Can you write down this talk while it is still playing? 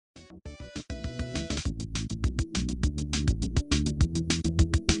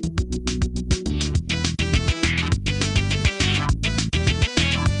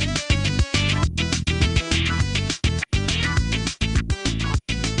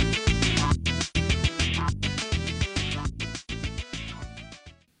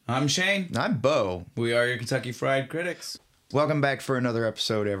I'm Shane. I'm Bo. We are your Kentucky Fried Critics. Welcome back for another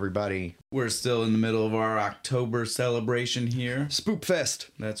episode, everybody. We're still in the middle of our October celebration here. Spoop Fest.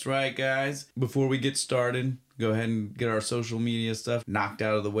 That's right, guys. Before we get started, go ahead and get our social media stuff knocked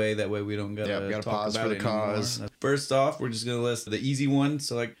out of the way. That way we don't gotta talk pause about for the it cause. anymore. First off, we're just gonna list the easy ones.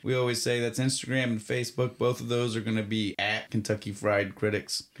 So like we always say, that's Instagram and Facebook. Both of those are gonna be at Kentucky Fried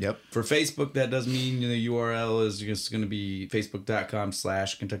Critics. Yep. For Facebook, that does mean the URL is just going to be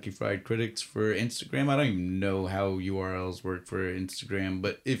facebook.com/Kentucky Fried Critics. For Instagram, I don't even know how URLs work for Instagram,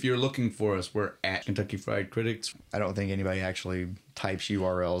 but if you're looking for us, we're at Kentucky Fried Critics. I don't think anybody actually types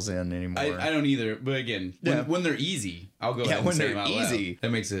URLs in anymore. I don't either, but again, when they're easy, I'll go ahead and say them out loud.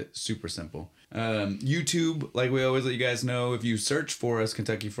 That makes it super simple. YouTube, like we always let you guys know, if you search for us,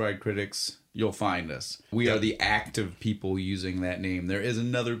 Kentucky Fried Critics, you'll find us. We are the active people using that name. There is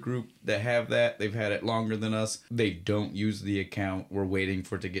another group that have that. They've had it longer than us. They don't use the account. We're waiting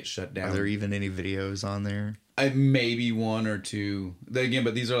for it to get shut down. Are there even any videos on there? Maybe one or two. Again,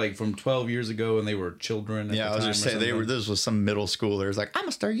 but these are like from 12 years ago, and they were children. I was just saying this was some middle schooler. Like, I'm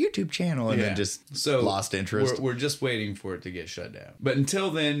gonna start a YouTube channel, and then just lost interest. We're just waiting for it to get shut down. But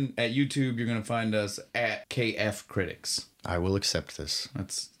until then, at YouTube, you're gonna find us at KF Critics. I will accept this.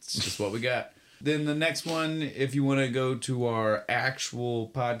 That's just what we got. Then the next one, if you want to go to our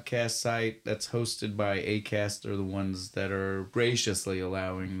actual podcast site that's hosted by Acast, they're the ones that are graciously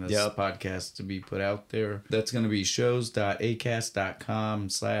allowing this podcast to be put out there. That's going to be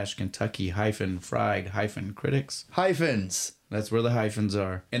shows.acast.com/Kentucky-Fried-Critics. Hyphens. That's where the hyphens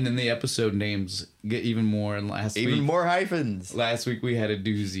are. And then the episode names get even more. And more hyphens. Last week we had a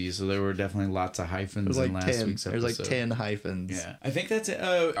doozy, so there were definitely lots of hyphens in last week's episode. There's like 10 hyphens. Yeah. I think that's it.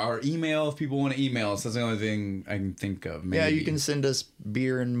 Our email, if people want to email us, that's the only thing I can think of. Maybe. Yeah, you can send us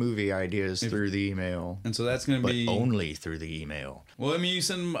beer and movie ideas through the email. And so that's going to be... But only through the email. Well, I mean, you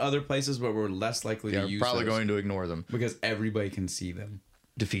send them other places, but we're less likely to use probably going to ignore them. Because everybody can see them.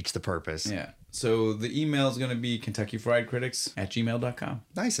 Defeats the purpose. Yeah. So the email is going to be KentuckyFriedCritics@gmail.com.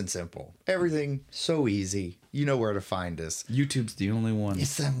 Nice and simple. Everything so easy. You know where to find us. YouTube's the only one.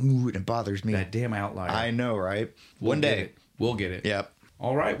 It's that mood. It bothers me. That damn outlier. I know, right? One day. We'll get it. Yep.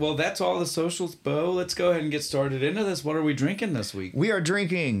 All right. Well, that's all the socials, Bo. Let's go ahead and get started into this. What are we drinking this week? We are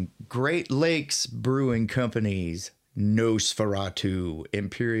drinking Great Lakes Brewing Company's Nosferatu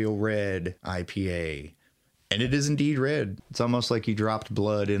Imperial Red IPA. And it is indeed red. It's almost like you dropped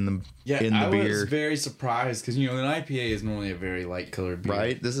blood in the beer. I was very surprised because, an IPA is normally a very light colored beer.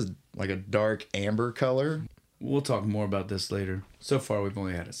 Right? This is like a dark amber color. We'll talk more about this later. So far, we've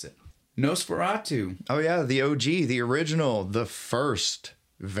only had a sip. Nosferatu. Oh, yeah. The OG, the original, the first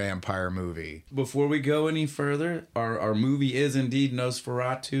vampire movie. Before we go any further, our movie is indeed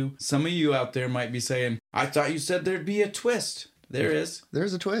Nosferatu. Some of you out there might be saying, I thought you said there'd be a twist. There is.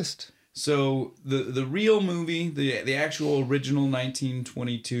 There's a twist. So the real movie, the actual original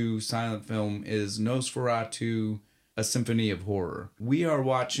 1922 silent film is Nosferatu, A Symphony of Horror. We are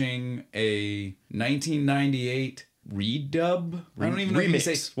watching a 1998 redub. I don't even know remix. If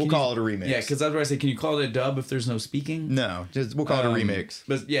you say, we'll call it a remix. Yeah, because that's what I say. Can you call it a dub if there's no speaking? No, we'll call it a remix.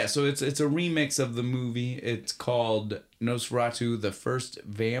 But yeah, so it's a remix of the movie. It's called Nosferatu, the First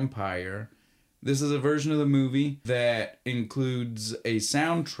Vampire. This is a version of the movie that includes a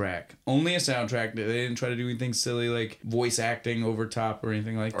soundtrack. Only a soundtrack. They didn't try to do anything silly like voice acting over top or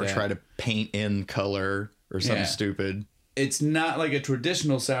anything like that. Or try to paint in color or something stupid. It's not like a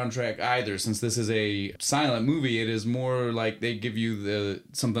traditional soundtrack either, since this is a silent movie. It is more like they give you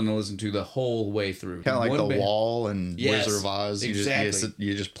something to listen to the whole way through. Kind of like The Wall and Wizard of Oz. Exactly.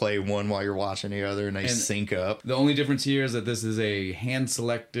 You just play one while you're watching the other, and they sync up. The only difference here is that this is a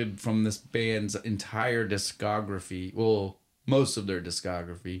hand-selected from this band's entire discography. Well, most of their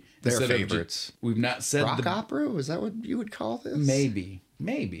discography. Their favorites. We've not said rock opera? Was that what you would call this? Maybe.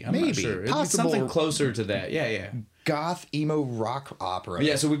 I'm not sure. It's something closer to that. Yeah. Goth emo rock opera.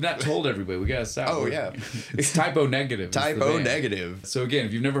 Yeah, so we've not told everybody. We gotta stop. Oh, yeah. It's Typo Negative. Typo Negative. So again,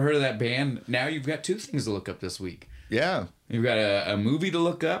 if you've never heard of that band, now you've got two things to look up this week. Yeah. You've got a movie to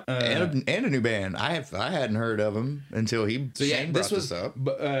look up. And a new band. I hadn't heard of them until Shane brought this up.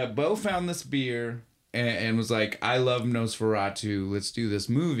 Bo found this beer and was like, I love Nosferatu, let's do this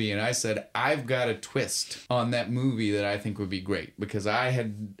movie. And I said, I've got a twist on that movie that I think would be great. Because I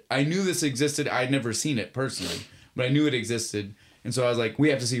knew this existed. I'd never seen it personally, but I knew it existed. And so I was like, we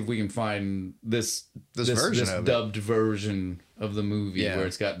have to see if we can find this version of dubbed version of the movie where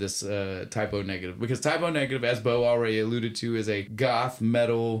it's got this Type O Negative. Because Type O Negative, as Bo already alluded to, is a goth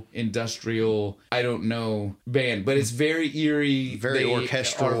metal industrial, I don't know, band. But it's very eerie. Very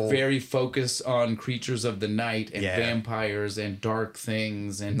orchestral. Are very focused on creatures of the night and vampires and dark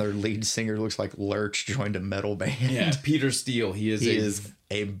things. And their lead singer looks like Lurch joined a metal band. Yeah, Peter Steele. He is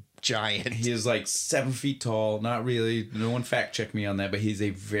a giant. He is like 7 feet tall. Not really. No one fact checked me on that, but he's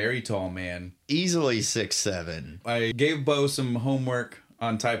a very tall man. Easily 6'7". I gave Bo some homework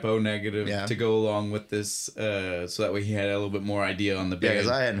on Type O Negative to go along with this, so that way he had a little bit more idea on the band. Yeah,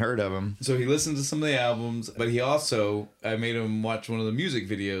 because I hadn't heard of him. So he listened to some of the albums, but he also, I made him watch one of the music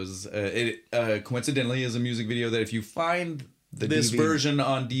videos. It coincidentally is a music video that if you find this version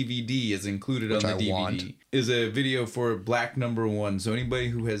on DVD is included on the DVD. Is a video for Black Number One. So anybody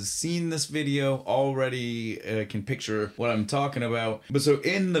who has seen this video already can picture what I'm talking about. But so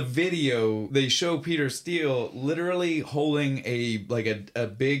in the video, they show Peter Steele literally holding a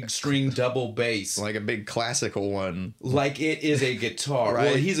big string double bass. Like a big classical one. Like it is a guitar. Right?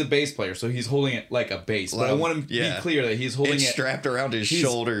 Well, he's a bass player, so he's holding it like a bass. But I want to be clear that he's holding it strapped around his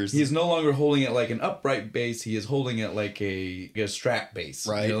shoulders. He's no longer holding it like an upright bass. He is holding it like a strap bass.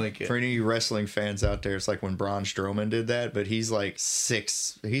 Right. You know, for any wrestling fans out there, it's like when Braun Strowman did that, but he's like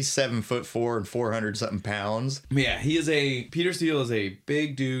 7'4" and 400 something pounds. Yeah, Peter Steele is a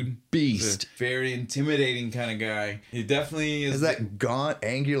big dude. Beast. Very intimidating kind of guy. He definitely is. Has that gaunt,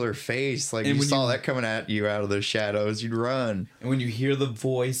 angular face. Like, you saw that coming at you out of the shadows, you'd run. And when you hear the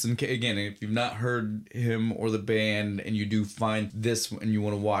voice, and again, if you've not heard him or the band, and you do find this and you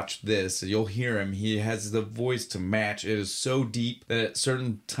want to watch this, you'll hear him. He has the voice to match. It is so deep that at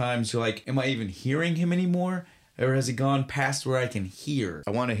certain times you're like, am I even hearing him anymore? Or has he gone past where I can hear?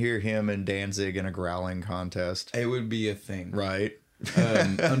 I want to hear him and Danzig in a growling contest. It would be a thing. Right.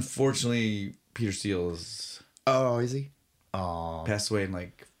 Unfortunately, Peter Steele is... Oh, is he? Oh. Passed away in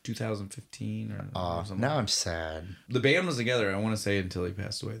like 2015 or something. Now I'm sad. The band was together, I want to say, until he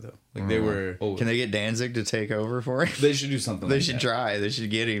passed away, though. Like, they were... Oh, can they get Danzig to take over for him? They should do something They should try. They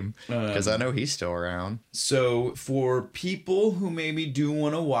should get him. Because I know he's still around. So, for people who maybe do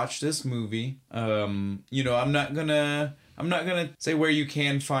want to watch this movie, I'm not gonna say where you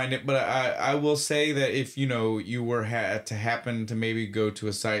can find it, but I will say that if, you were to happen to maybe go to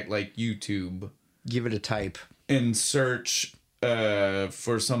a site like YouTube... Give it a type. And search...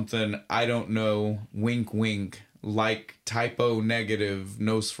 for something, I don't know, wink wink, like Type O Negative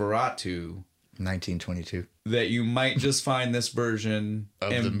Nosferatu 1922, that you might just find this version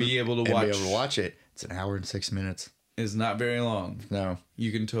and be able to watch it. It's an hour and 6 minutes. It's not very long. No.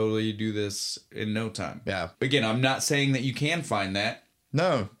 You can totally do this in no time. Yeah. Again, I'm not saying that you can find that.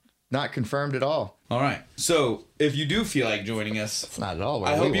 No, not confirmed at all. All right. So, if you do feel like joining us, it's not at all.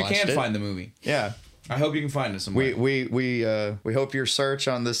 I hope you can find the movie. Yeah. I hope you can find it somewhere. We hope your search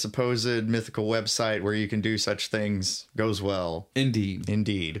on this supposed mythical website where you can do such things goes well.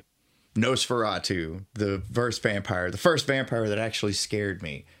 Indeed. Nosferatu, the first vampire that actually scared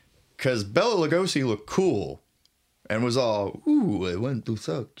me. Because Bela Lugosi looked cool and was all, ooh, I want to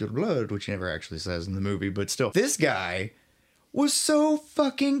suck your blood, which he never actually says in the movie, but still. This guy was so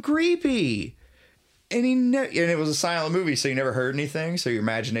fucking creepy. And it was a silent movie, so you never heard anything. So your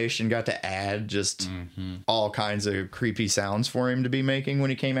imagination got to add just all kinds of creepy sounds for him to be making when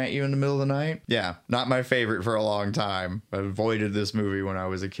he came at you in the middle of the night. Yeah, not my favorite for a long time. I avoided this movie when I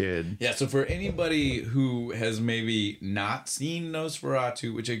was a kid. Yeah, so for anybody who has maybe not seen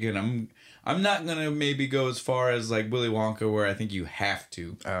Nosferatu, which again, I'm not going to maybe go as far as like Willy Wonka where I think you have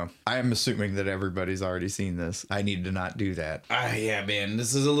to. Oh, I am assuming that everybody's already seen this. I need to not do that. Yeah, man.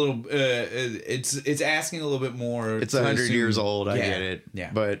 This is a little, it's asking a little bit more. It's 100 years old. I get it.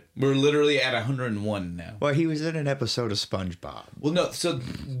 Yeah. But we're literally at 101 now. Well, he was in an episode of SpongeBob. Well, no. So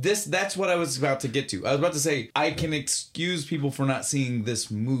that's what I was about to get to. I was about to say, I can excuse people for not seeing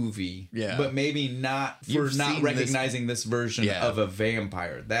this movie. Yeah. But maybe not for not recognizing this version of a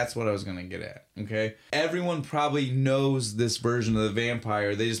vampire. That's what I was going to get at. Okay, everyone probably knows this version of the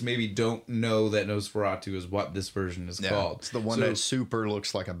vampire. They just maybe don't know that Nosferatu is what this version is called. It's the one that super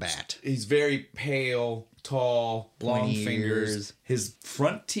looks like a bat. He's very pale, tall, long fingers. His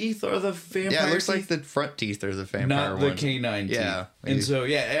front teeth are the vampire. Yeah, it looks like the front teeth are the vampire ones. Not the canine teeth. Yeah. And so,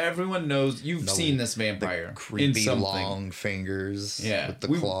 everyone knows you've seen this vampire. The creepy long fingers with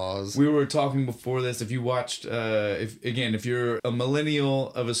the claws. We were talking before this. If you watched, if you're a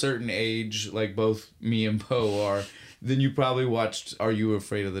millennial of a certain age, like both me and Bo are, then you probably watched Are You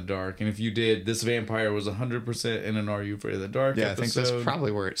Afraid of the Dark? And if you did, this vampire was 100% in an Are You Afraid of the Dark episode. I think that's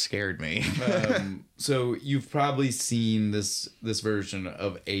probably where it scared me. So you've probably seen this version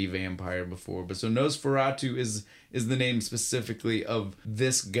of a vampire before. But so Nosferatu is the name specifically of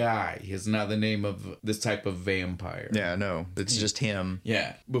this guy. It's not the name of this type of vampire. Yeah, no. It's just him.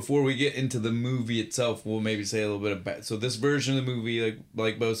 Yeah. Before we get into the movie itself, we'll maybe say a little bit about... So this version of the movie,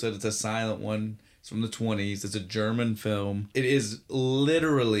 like Bo said, it's a silent one. It's from the 1920s. It's a German film. It is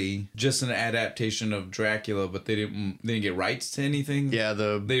literally just an adaptation of Dracula, but they didn't get rights to anything. Yeah,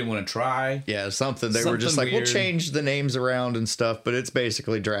 they didn't want to try. Yeah, something. They were just like, weird. We'll change the names around and stuff, but it's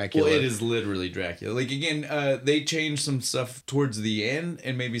basically Dracula. Well, it is literally Dracula. Like, again, they changed some stuff towards the end,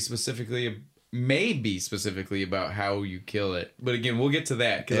 and maybe specifically about how you kill it. But again, we'll get to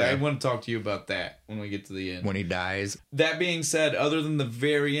that, because I want to talk to you about that when we get to the end. When he dies. That being said, other than the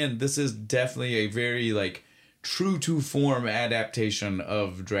very end, this is definitely a very, true to form adaptation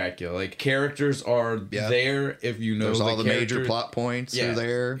of Dracula. Like, characters are there if you know all the major plot points are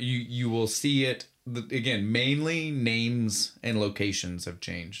there. You will see it. Again, mainly names and locations have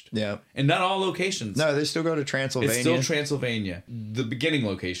changed. Yeah. And not all locations. No, they still go to Transylvania. It's still Transylvania. The beginning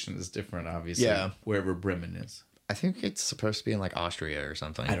location is different, obviously. Yeah. Wherever Bremen is. I think it's supposed to be in Austria or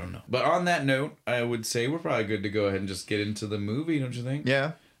something. I don't know. But on that note, I would say we're probably good to go ahead and just get into the movie, don't you think?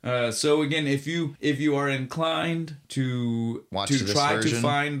 Yeah. So again, if you are inclined to try to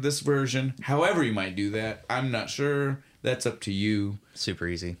find this version, however you might do that, I'm not sure. That's up to you. Super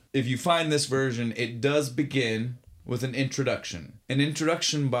easy. If you find this version, it does begin with an introduction. An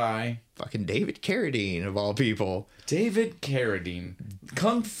introduction by... fucking David Carradine, of all people. David Carradine.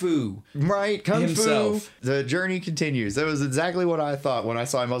 Kung Fu. Right, Kung himself. Fu. The journey continues. That was exactly what I thought when I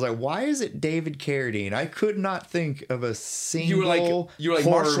saw him. I was like, why is it David Carradine? I could not think of a single you were like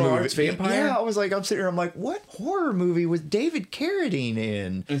martial arts vampire? Yeah, I was like, I'm sitting here, I'm like, what horror movie was David Carradine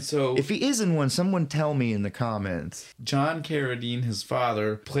in? And so... if he is in one, someone tell me in the comments. John Carradine, his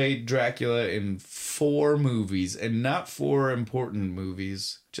father, played Dracula in 4 movies, and not 4 important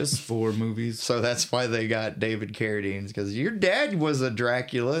movies. Just 4 movies. So that's why they got David Carradine, because your dad was a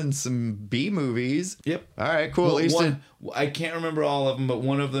Dracula in some B movies. Yep. All right, cool. Well, at least I can't remember all of them, but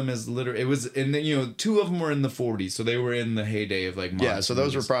one of them is literally... it was... and then, 2 of them were in the 40s, so they were in the heyday of monster yeah, so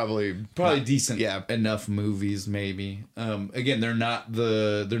those movies. were probably decent enough movies, maybe. Again, they're not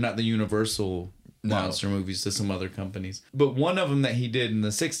the Universal... monster movies to some other companies. But one of them that he did in the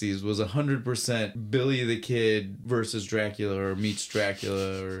 60s was 100% Billy the Kid versus Dracula, or meets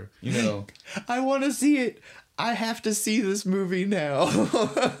Dracula, or, I want to see it. I have to see this movie now.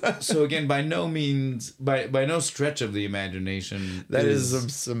 So again, by no means, by no stretch of the imagination, that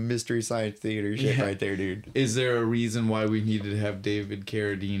is some Mystery Science Theater shit right there, dude. Is there a reason why we needed to have David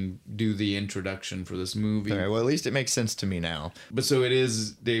Carradine do the introduction for this movie? All right, well, at least it makes sense to me now. But so it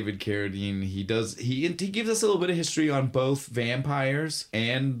is David Carradine. He gives us a little bit of history on both vampires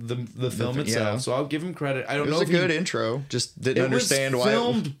and the film itself. Yeah. So I'll give him credit. I don't know. It was a good intro. Just didn't understand why. It was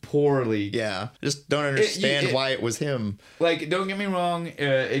filmed poorly. Yeah, just don't understand why it was him. Don't get me wrong.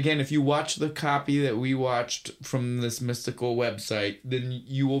 Again, if you watch the copy that we watched from this mystical website, then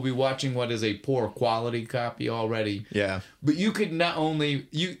you will be watching what is a poor quality copy already. Yeah. But you could not only...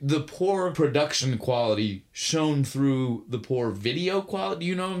 the poor production quality shone through the poor video quality.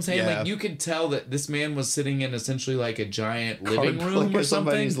 You know what I'm saying? Yeah. You could tell that this man was sitting in essentially a giant living room or something.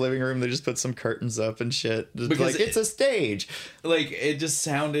 Somebody's living room. They just put some curtains up and shit. Because it's a stage. It just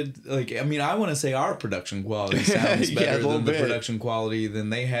sounded I want to say our production quality sounds better than the production quality than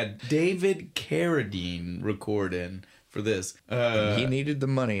they had David Carradine record in for this. He needed the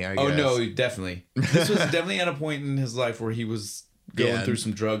money, I guess. Oh, no, definitely. This was definitely at a point in his life where he was going through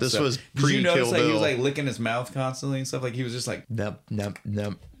some drugs. This was pre-Kill Bill. Did you notice he was licking his mouth constantly and stuff? He was just Nup, nup,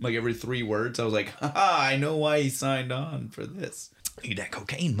 nup. Every 3 words, I was like, haha, I know why he signed on for this. Need that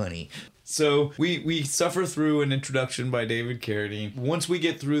cocaine money. So we suffer through an introduction by David Carradine. Once we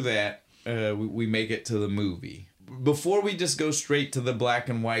get through that, we make it to the movie. Before we just go straight to the black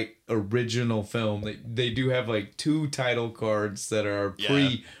and white original film, they do have 2 title cards that are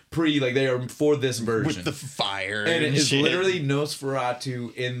they are for this version. With the fire and it is literally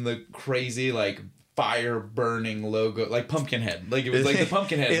Nosferatu in the crazy fire burning logo, like Pumpkinhead. It was the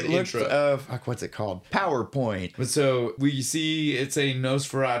Pumpkinhead intro. What's it called? PowerPoint. But so we see it's a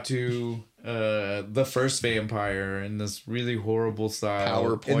Nosferatu the first vampire in this really horrible style.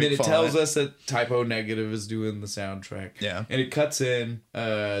 PowerPoint and then it font. tells us that Typo Negative is doing the soundtrack. Yeah. And it cuts in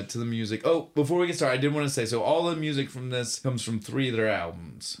to the music. Oh, before we get started, I did want to say, so all the music from this comes from 3 of their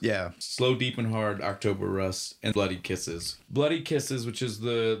albums. Yeah. Slow, Deep, and Hard, October Rust, and Bloody Kisses. Bloody Kisses, which is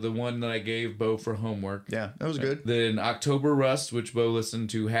the one that I gave Bo for homework. Yeah, that was good. Then October Rust, which Bo listened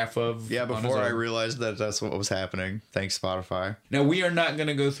to half of. Yeah, on his before I own. realized that that's what was happening. Thanks, Spotify. Now, we are not going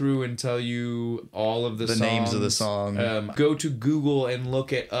to go through and tell you all of the songs. names of the song. Go to Google and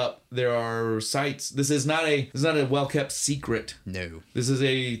look it up. There are sites. This is not a well-kept secret. No. This is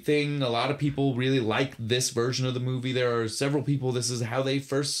a thing. A lot of people really like this version of the movie. There are several people, this is how they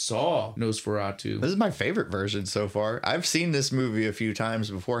first saw Nosferatu. This is my favorite version so far. I've seen this movie a few times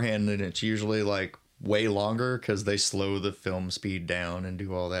beforehand, and it's usually like way longer because they slow the film speed down and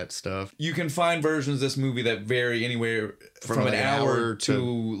do all that stuff. You can find versions of this movie that vary anywhere from like an hour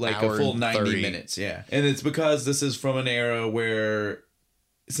to like a full 90 minutes. Yeah. And it's because this is from an era where,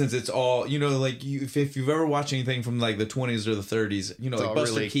 since it's all, like if you've ever watched anything from like the 20s or the 30s, like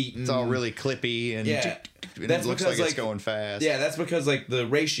Buster Keaton. It's all really clippy and That's it looks because, like it's going fast. Yeah, that's because like the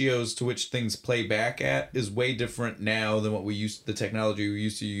ratios to which things play back at is way different now than what the technology we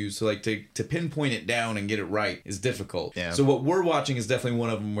used to use. So like to pinpoint it down and get it right is difficult. Yeah. So what we're watching is definitely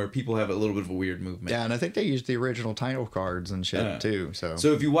one of them where people have a little bit of a weird movement. Yeah, and I think they used the original title cards and shit too.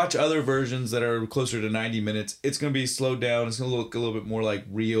 So if you watch other versions that are closer to 90 minutes, it's going to be slowed down. It's going to look a little bit more like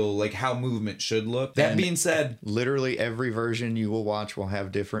real, like how movement should look. That being said, literally every version you will watch will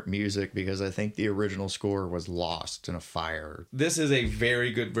have different music because I think the original score was lost in a fire. This is a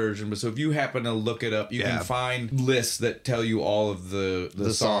very good version, but so if you happen to look it up, you can find lists that tell you all of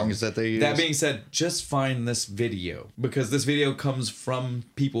the songs that they use. That being said, just find this video because this video comes from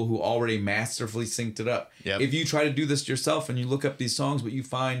people who already masterfully synced it up. Yep. If you try to do this yourself and you look up these songs, but you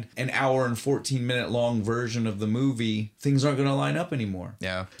find an hour and 14-minute long version of the movie, things aren't going to line up anymore.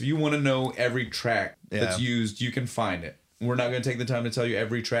 Yeah. If you want to know every track that's used, you can find it. We're not going to take the time to tell you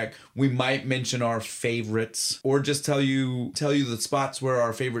every track. We might mention our favorites or just tell you the spots where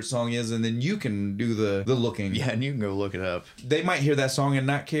our favorite song is, and then you can do the looking. Yeah, and you can go look it up. They might hear that song and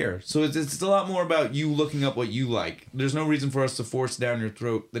not care. So it's a lot more about you looking up what you like. There's no reason for us to force down your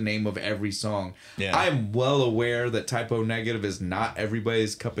throat the name of every song. Yeah. I'm well aware that Typo Negative is not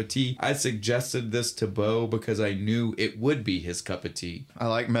everybody's cup of tea. I suggested this to Bo because I knew it would be his cup of tea. I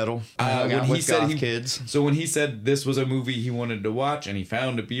like metal. When he said kids. So when he said this was a movie he wanted to watch and he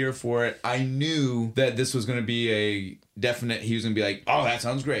found a beer for it, I knew that this was going to be a definite, he was going to be like, oh, that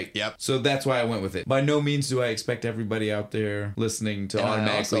sounds great. Yep. So that's why I went with it. By no means do I expect everybody out there listening to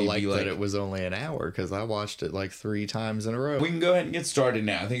automatically be like that it was only an hour because I watched it like 3 times in a row. We can go ahead and get started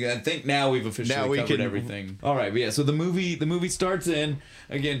now. I think now we've officially covered everything. All right, but yeah. So the movie starts in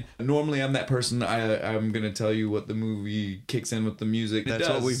again. Normally I'm that person. I'm gonna tell you what the movie kicks in with the music. That's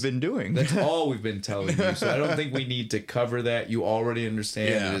what we've been doing. That's all we've been telling you. So I don't think we need to cover that. You already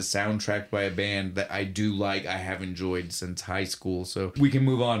understand it is soundtracked by a band that I do like. I have enjoyed since high school. So we can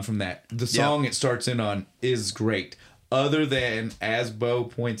move on from that. The song it starts in on is great. Other than, as Bo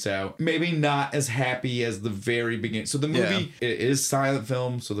points out, maybe not as happy as the very beginning. So the movie it is silent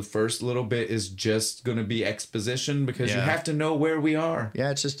film, so the first little bit is just going to be exposition because you have to know where we are.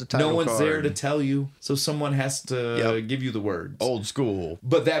 Yeah, it's just a title No one's card. there to tell you, so someone has to give you the words. Old school.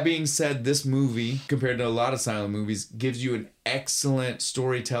 But that being said, this movie, compared to a lot of silent movies, gives you an excellent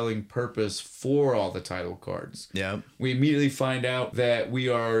storytelling purpose for all the title cards. Yeah. We immediately find out that we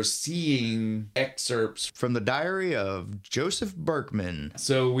are seeing excerpts from the diary of Joseph Berkman.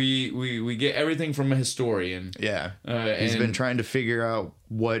 So we get everything from a historian. Yeah. He's been trying to figure out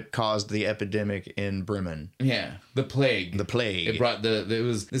what caused the epidemic in Bremen. Yeah, the plague. The plague. It brought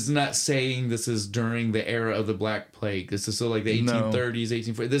this is not saying this is during the era of the Black Plague. This is still like the 1830s,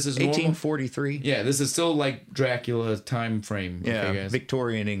 1840s. This is 1843. Yeah, this is still like Dracula time frame. Yeah, okay, guys?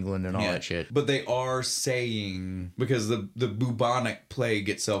 Victorian England and all that shit. But they are saying, because the bubonic plague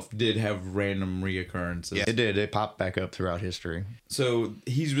itself did have random reoccurrences. Yeah, it did. It popped back up throughout history. So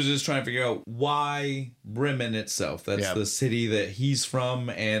he was just trying to figure out why Bremen itself. That's the city that he's from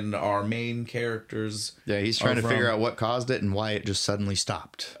and our main characters. Yeah, he's trying to figure out what caused it and why it just suddenly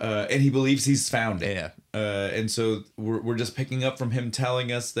stopped. And he believes he's found it. Yeah. And so we're just picking up from him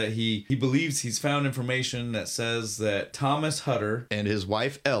telling us that he believes he's found information that says that Thomas Hutter and his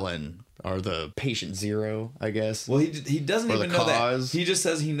wife Ellen are the patient zero, I guess. Well, he doesn't even know that. He just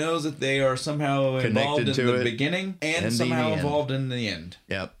says he knows that they are somehow involved in the beginning and somehow involved in the end.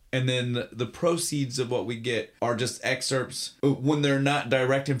 Yep. And then the proceeds of what we get are just excerpts when they're not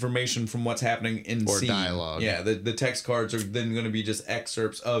direct information from what's happening in or scene. dialogue. Yeah, the text cards are then going to be just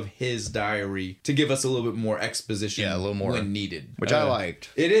excerpts of his diary to give us a little bit more exposition, a little more when needed, which I liked.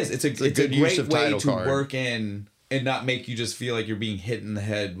 It is. It's a good use great of way title to card. work in and not make you just feel like you're being hit in the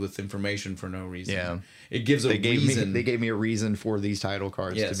head with information for no reason. Yeah. It gives a reason. They gave me a reason for these title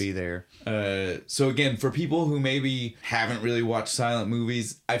cards to be there. So again, for people who maybe haven't really watched silent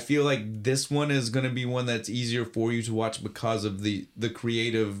movies, I feel like this one is going to be one that's easier for you to watch because of the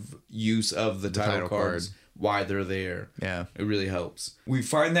creative use of the title cards. Card. Why they're there. Yeah. It really helps. We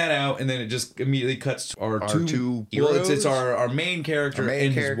find that out, and then it just immediately cuts to our two heroes. Well, it's our main character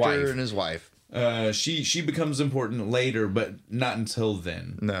and his wife. She becomes important later, but not until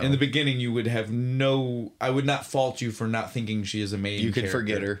then. No. In the beginning, you would have I would not fault you for not thinking she is a main character. You could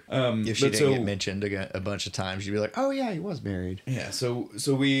forget her. If she didn't get mentioned a bunch of times, you'd be like, oh yeah, he was married. Yeah, so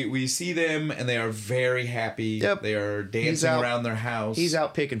we see them, and they are very happy. Yep. They are dancing around their house. He's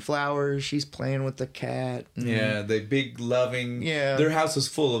out picking flowers. She's playing with the cat. Yeah, they big loving. Yeah. Their house is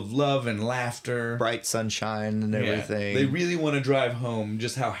full of love and laughter. Bright sunshine and everything. They really want to drive home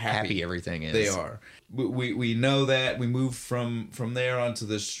just how happy everything is. They are. We know that. We move from there onto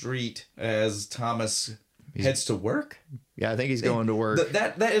the street as Thomas heads to work. Yeah, I think he's going to work.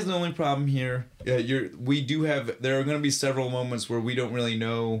 That is the only problem here. There are going to be several moments where we don't really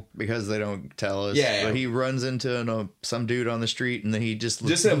know because they don't tell us. Yeah, but he runs into some dude on the street, and then he just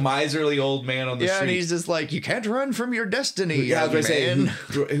a miserly old man on the street. Yeah, and he's just like, "You can't run from your destiny." Yeah, I was going to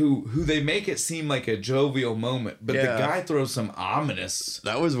say who they make it seem like a jovial moment, but the guy throws some ominous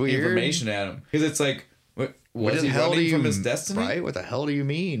information at him because it's like. What is he running from his destiny? Right? What the hell do you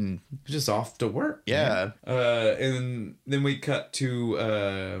mean? Just off to work. Yeah. And then we cut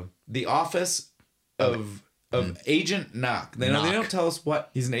to the office of Agent Knock. They don't tell us what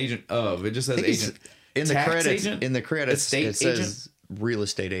he's an agent of. It just says agent. In the credits. Agent? In the credits, estate it says real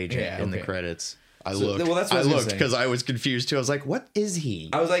estate agent in the credits. I looked because I was confused too. I was like, "What is he?"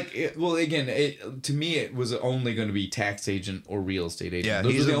 I was like, "Well, again, to me, it was only going to be tax agent or real estate agent. Yeah,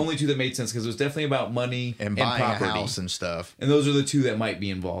 those are the only two that made sense because it was definitely about money and buying property. A house and stuff. And those are the two that might be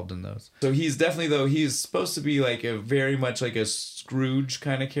involved in those. So he's definitely he's supposed to be like very much like a Scrooge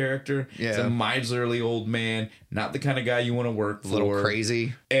kind of character. Yeah, he's a miserly old man, not the kind of guy you want to work for. A little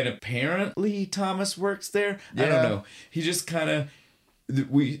crazy. And apparently Thomas works there. Yeah. I don't know. He just kind of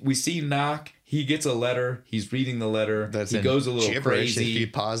we see Knock. He gets a letter. He's reading the letter. He goes a little crazy. If you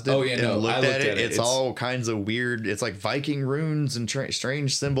paused it and looked at it, it's all kinds of weird. It's like Viking runes and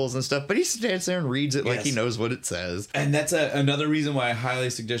strange symbols and stuff. But he stands there and reads it like he knows what it says. And that's another reason why I highly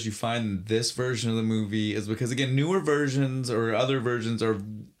suggest you find this version of the movie is because, again, newer versions or other versions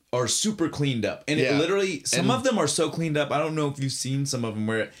are super cleaned up. And it literally, some of them are so cleaned up. I don't know if you've seen some of them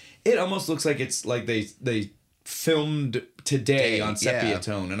where it almost looks like it's like they filmed today on sepia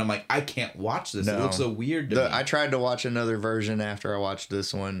tone, and I'm like, I can't watch this. It looks so weird to me. I tried to watch another version after I watched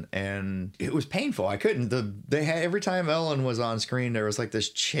this one, and it was painful. I couldn't. They had every time Ellen was on screen, there was like this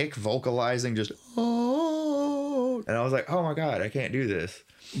chick vocalizing just oh, and I was like, oh my god, I can't do this.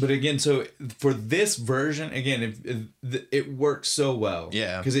 But again, so for this version, again, it works so well.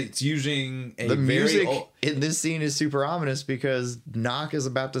 Yeah. Because it's using the music in this scene is super ominous because Knock is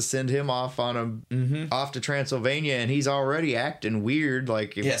about to send him off on off to Transylvania, and he's already acting weird.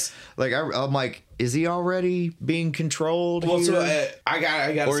 Like, I'm like, is he already being controlled? Well, here? So I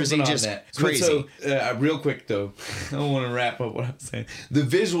got or is he just crazy? So real quick though, I don't want to wrap up what I'm saying. The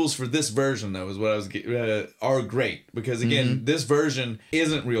visuals for this version though is what I was are great because again, this version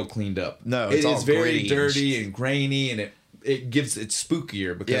isn't real cleaned up. No, it is very dirty and grainy, and it gives it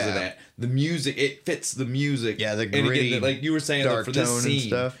spookier because of that. The music, it fits the music. Yeah, the gritty, and again, like you were saying, dark for this tone scene, and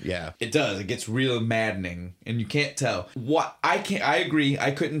stuff. Yeah, it does. It gets real maddening, and you can't tell. I agree.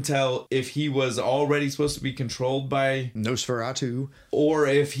 I couldn't tell if he was already supposed to be controlled by Nosferatu, or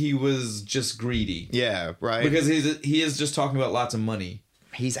if he was just greedy. Yeah, right. Because he is just talking about lots of money.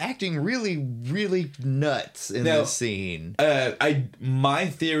 He's acting really, really nuts in this scene. My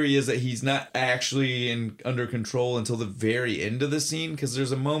theory is that he's not actually under control until the very end of the scene, because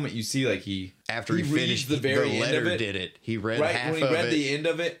there's a moment you see like after he finished the very end of it. Did it? He read half of it. When he read the end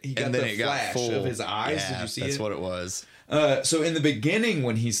of it, he got the flash of his eyes. Yeah, did you see that's it? What it was. So in the beginning,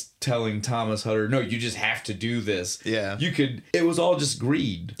 when he's telling Thomas Hutter, no, you just have to do this. Yeah. It was all just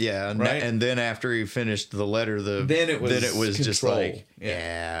greed. Yeah. Right. And then after he finished the letter, then it was control. just like,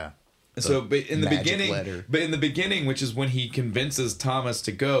 yeah. So, but in the beginning, which is when he convinces Thomas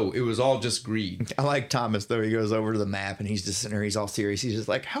to go, it was all just greed. I like Thomas though. He goes over to the map and he's just sitting there. He's all serious. He's just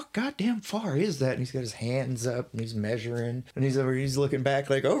like, "How goddamn far is that?" And he's got his hands up and he's measuring. And he's looking back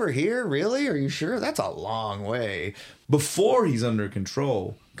like, "Over here, really? Are you sure? That's a long way." Before he's under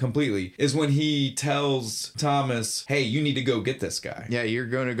control completely is when he tells Thomas, "Hey, you need to go get this guy. Yeah, you're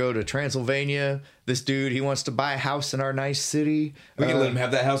going to go to Transylvania. This dude, he wants to buy a house in our nice city. We can let him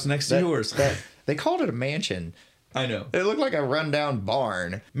have that house next to yours." They called it a mansion. I know. It looked like a rundown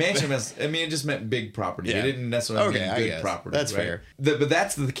barn. Mansion it just meant big property. Yeah. It didn't necessarily mean good property. That's right? Fair. But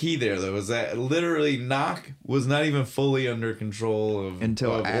that's the key there, though, is that literally Nock was not even fully under control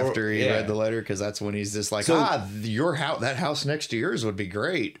until after he read the letter, because that's when he's just like, your house, that house next to yours would be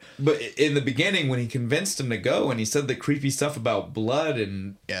great. But in the beginning, when he convinced him to go and he said the creepy stuff about blood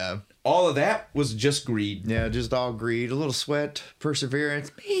and all of that was just greed. Yeah, just all greed. A little sweat,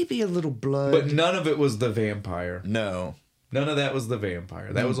 perseverance, maybe a little blood. But none of it was the vampire. No. None of that was the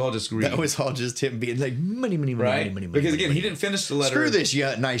vampire. That was all just greed. That was all just him being like, money, money. Because again, he didn't finish the letter. Screw this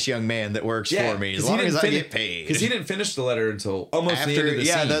nice young man that works for me, as long as I get paid. Because he didn't finish the letter until almost the end of the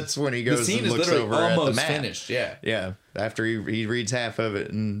scene. Yeah, that's when he goes and looks over at the map. Finished, Yeah, after he reads half of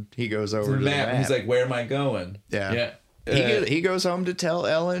it and he goes over to the map. And he's like, where am I going? Yeah. He goes home to tell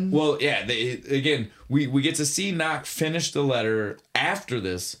Ellen. Well, yeah. We get to see Nock finish the letter after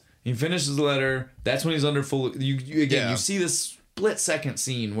this. He finishes the letter. That's when he's under full. You see this split-second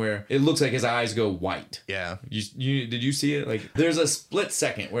scene where it looks like his eyes go white. Yeah. Did you see it? Like, there's a split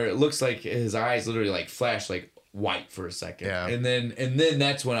second where it looks like his eyes literally like flash like white for a second. Yeah. And then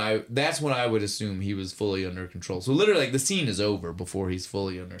that's when I would assume he was fully under control. So literally, like, the scene is over before he's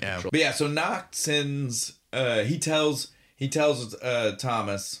fully under control. But yeah, so Nock sends. He tells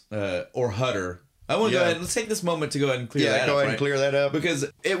Thomas or Hutter. I want to go ahead. Let's take this moment to go ahead and clear that up. Go ahead and clear that up.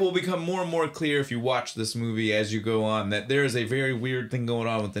 Because it will become more and more clear if you watch this movie as you go on that there is a very weird thing going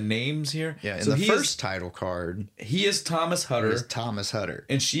on with the names here. Yeah, in the first title card, he is Thomas Hutter.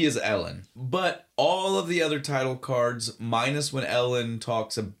 And she is Ellen. But all of the other title cards, minus when Ellen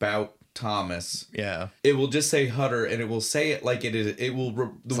talks about Thomas, it will just say Hutter, and it will say it like it is. It will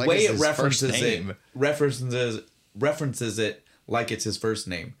the way it references it like it's his first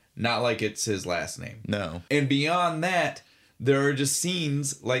name. Not like it's his last name. No. And beyond that, there are just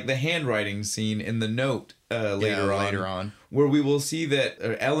scenes like the handwriting scene in the note later on, where we will see that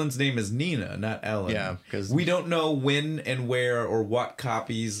Ellen's name is Nina, not Ellen. Yeah, because we don't know when and where or what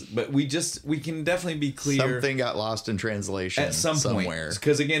copies, but we can definitely be clear. Something got lost in translation at some somewhere.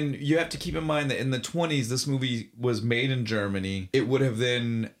 Because again, you have to keep in mind that in the 1920s, this movie was made in Germany. It would have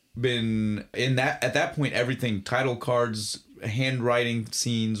then been at that point, everything, title cards, handwriting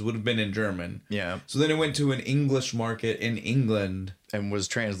scenes would have been in German. Yeah. So then it went to an English market in England and was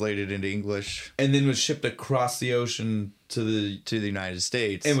translated into English, and then was shipped across the ocean to the United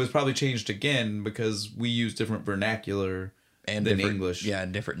States, and was probably changed again because we use different vernacular and than English. Yeah,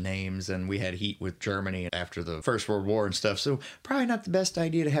 and different names, and we had heat with Germany after the First World War and stuff. So probably not the best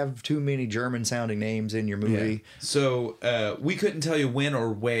idea to have too many German-sounding names in your movie. Yeah. So we couldn't tell you when or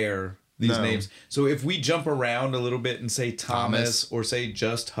where these names. So if we jump around a little bit and say Thomas or say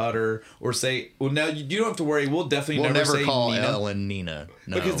just Hutter or say, well, now you don't have to worry. We'll never say call Nina. Ellen Nina.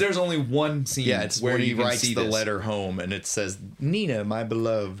 No. Because there's only one scene. Yeah, it's where he writes the letter home and it says, Nina, my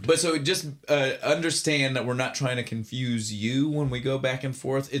beloved. But so just understand that we're not trying to confuse you when we go back and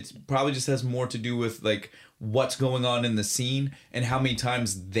forth. It probably just has more to do with like what's going on in the scene and how many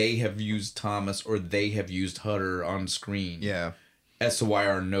times they have used Thomas or they have used Hutter on screen. Yeah. As to why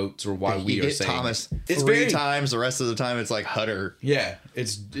our notes or why we are saying Thomas three times. The rest of the time, it's like Hutter. Yeah,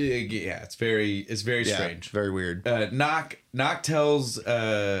 it's very strange. Very weird. Nock tells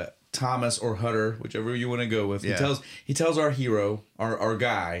Thomas or Hutter, whichever you want to go with. Yeah. He tells our hero, our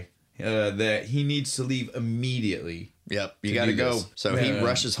guy, that he needs to leave immediately. Yep, you got to go. So he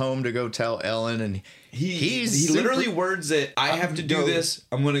rushes home to go tell Ellen, and he literally words it. I have to do this.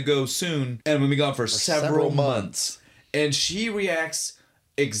 I'm going to go soon, and I'm going to be gone for several months. And she reacts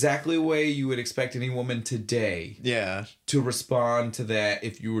exactly the way you would expect any woman today to respond to that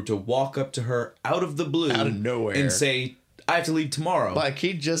if you were to walk up to her out of the blue, out of nowhere, and say, I have to leave tomorrow. Like,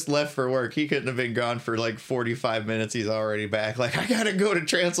 he just left for work. He couldn't have been gone for like 45 minutes. He's already back. Like, I gotta go to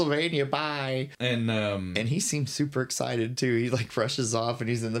Transylvania. Bye. And he seems super excited too. He like rushes off and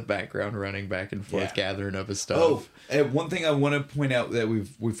he's in the background running back and forth, gathering up his stuff. Oh, and one thing I want to point out that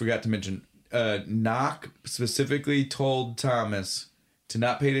we forgot to mention. Nock specifically told Thomas to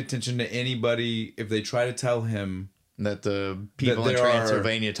not pay attention to anybody if they try to tell him that the people in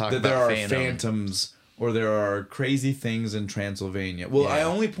Transylvania talk about phantoms or there are crazy things in Transylvania. Well, I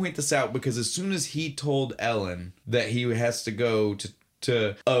only point this out because as soon as he told Ellen that he has to go to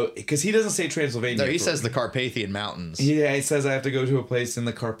because he doesn't say Transylvania. No, he says the Carpathian Mountains. Yeah, he says I have to go to a place in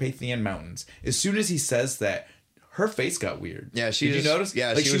the Carpathian Mountains. As soon as he says that, her face got weird. Yeah, did you notice?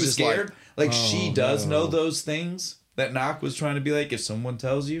 Yeah, like she was scared. Like she does know those things that Nock was trying to be like. If someone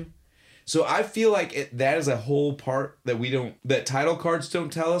tells you, so I feel like that is a whole part that we don't. That title cards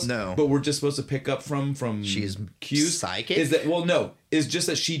don't tell us. No, but we're just supposed to pick up from she's cues. Psychic. Is that no? It's just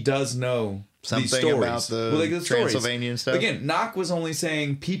that she does know. Something these stories. About the Transylvanian stuff. Again, Nock was only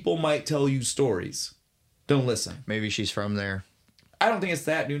saying people might tell you stories. Don't listen. Maybe she's from there. I don't think it's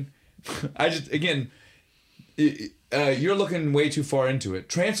that, dude. I just, again, you're looking way too far into it.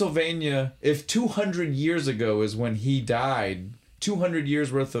 Transylvania, if 200 years ago is when he died, 200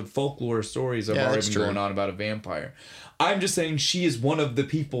 years worth of folklore stories have already been going on about a vampire. I'm just saying she is one of the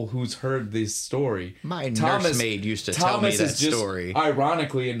people who's heard this story. My nursemaid used to tell me that story.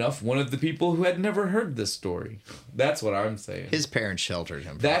 Ironically enough, one of the people who had never heard this story. That's what I'm saying. His parents sheltered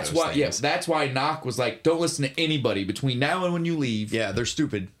him. That's why. Yeah, that's why Nock was like, "Don't listen to anybody between now and when you leave." Yeah, they're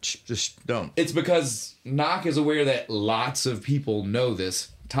stupid. Just don't. It's because Nock is aware that lots of people know this.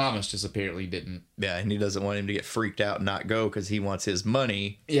 Thomas just apparently didn't. Yeah, and he doesn't want him to get freaked out and not go because he wants his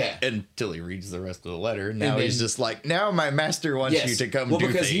money. Yeah. Until he reads the rest of the letter. Now he's just like, now my master wants you to come do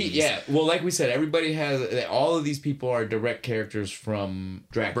things. Well, like we said, everybody has... All of these people are direct characters from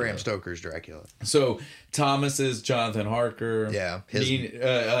Dracula. Bram Stoker's Dracula. So, Thomas is Jonathan Harker. Yeah.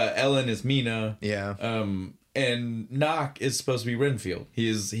 Ellen is Mina. Yeah. And Nock is supposed to be Renfield.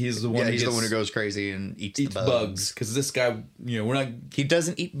 He's the one. Yeah, he's the one who goes crazy and eats the bugs. Because this guy, we're not. He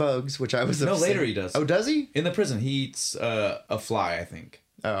doesn't eat bugs, which I was. No, later he does. Oh, does he? In the prison, he eats a fly, I think.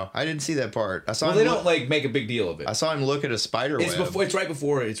 Oh, I didn't see that part. I saw. Well, they don't make a big deal of it. I saw him look at a spider web. It's right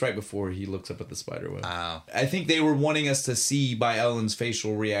before he looks up at the spider web. Oh. I think they were wanting us to see by Ellen's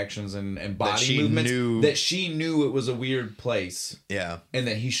facial reactions and body movements that she knew it was a weird place. Yeah, and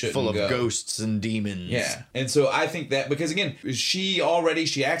that he shouldn't full of go. Ghosts and demons. Yeah, and so I think that because again, she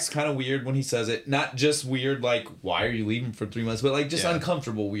acts kind of weird when he says it. Not just weird like why are you leaving for 3 months, but like just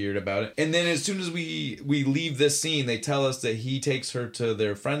uncomfortable weird about it. And then as soon as we leave this scene, they tell us that he takes her to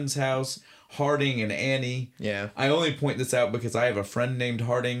their friend's house. Harding and Annie. Yeah. I only point this out because I have a friend named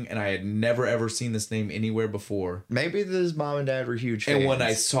Harding and I had never ever seen this name anywhere before. Maybe his mom and dad were huge fans. And when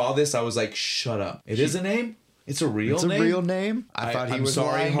I saw this, I was like, shut up. It is a name? It's a real name? It's a real name? I thought he was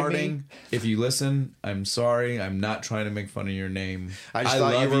sorry, lying Harding. to me. If you listen, I'm sorry. I'm not trying to make fun of your name. I just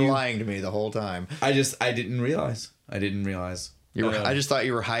thought you were lying to me the whole time. I didn't realize. I just thought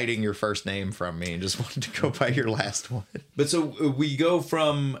you were hiding your first name from me and just wanted to go by your last one. But so we go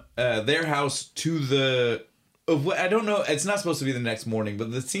from their house to the... I don't know. It's not supposed to be the next morning,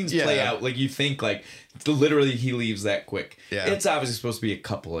 but the scenes play out like you think like literally he leaves that quick. Yeah. It's obviously supposed to be a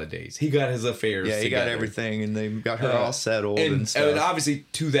couple of days. He got his affairs together. He got everything and they got her all settled and stuff. And obviously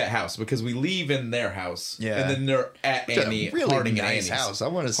to that house because we leave in their house. Yeah. And then they're at Annie. Really Harding nice and Annie's house.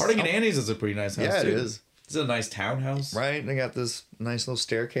 Harding and Annie's is a pretty nice house too. Yeah, it is. It's a nice townhouse. Right. They got this nice little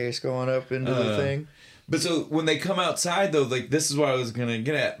staircase going up into the thing. But so when they come outside though, like this is what I was gonna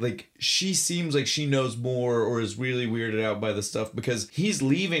get at. Like she seems like she knows more or is really weirded out by the stuff because he's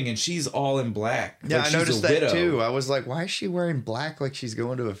leaving and she's all in black. Yeah, like I noticed that too. I was like, why is she wearing black like she's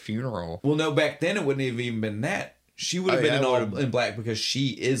going to a funeral? Well, no, back then it wouldn't have even been that. She would have been all in black because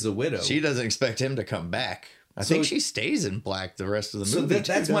she is a widow. She doesn't expect him to come back. I think she stays in black the rest of the movie. So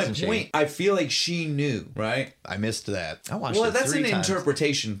that's my point. I feel like she knew, right? I missed that. I watched it that's an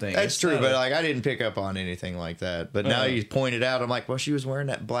interpretation thing. That's true, but like I didn't pick up on anything like that. But now you pointed out, I'm like, well, she was wearing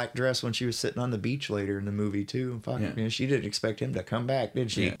that black dress when she was sitting on the beach later in the movie too. Fuck, she didn't expect him to come back, did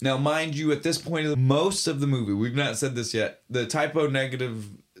she? Yeah. Now, mind you, at this point, most of the movie, we've not said this yet, the typo negative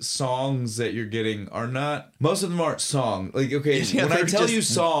songs that you're getting are not, most of them aren't songs. Like, okay, when I tell you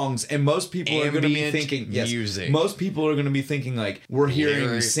songs, and most people are going to be thinking, music. Most people are going to be thinking like, we're hearing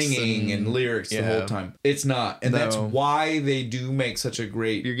lyrics singing and lyrics the whole time. It's not. And that's why they do make such a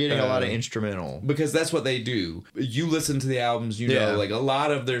great... You're getting a lot of instrumental. Because that's what they do. You listen to the albums, you know, like a lot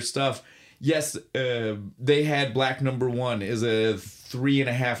of their stuff. Yes, they had Black Number One is a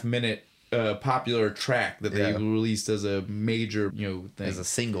 3.5 minute popular track that they released as a major, thing. As a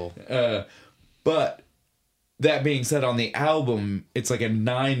single. But that being said, on the album, it's like a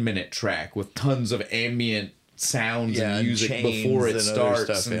 9-minute track with tons of ambient sounds and music before it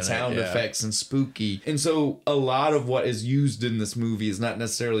starts and sound effects and spooky. And so a lot of what is used in this movie is not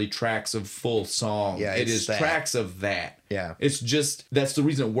necessarily tracks of full song. Yeah, it is tracks of that. Yeah. It's just, that's the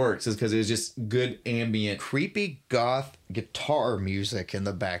reason it works, is because it's just good ambient. Creepy goth guitar music in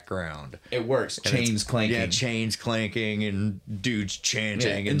the background. It works. Chains clanking. Yeah, chains clanking and dudes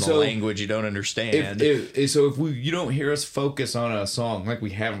chanting in so the language you don't understand. So if you don't hear us focus on a song like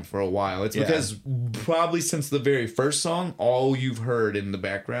we haven't for a while, it's because probably since the very first song, all you've heard in the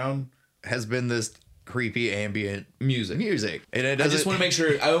background has been this creepy ambient music. And I just want to make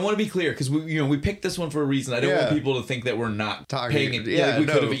sure, I want to be clear, because we picked this one for a reason. I don't want people to think that we're not paying it. Yeah, we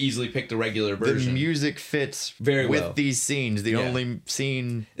could have easily picked a regular version. The music fits very well with these scenes. The only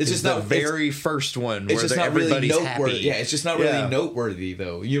scene it's is just the not, very first one where it's just not everybody's really noteworthy. happy. Yeah, it's just not really noteworthy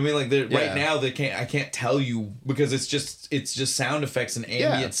though. You know what I mean? Like right now I can't tell you, because it's just sound effects and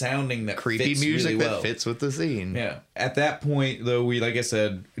ambient sounding that creepy fits music really well. that fits with the scene. Yeah. At that point though, we, like I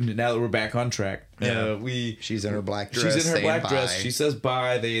said, now that we're back on track, she's in her black dress. She's in her black dress. Bye. She says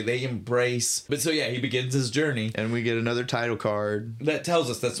bye. They embrace. But so he begins his journey, and we get another title card that tells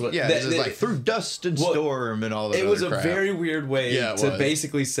us that's what. Yeah, this is like through dust and storm and all that. It was a crap. very weird way to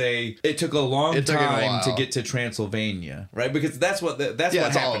basically say it took a long time to get to Transylvania, right? Because that's what that's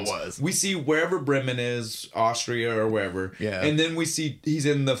what happens. All it was. We see wherever Bremen is, Austria or wherever, and then we see he's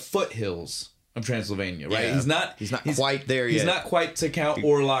in the foothills of Transylvania, right? Yeah. He's not quite there yet. He's not quite to Count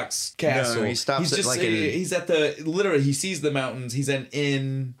Orlok's castle. No, he stops he's at just like he's at the literally he sees the mountains. He's an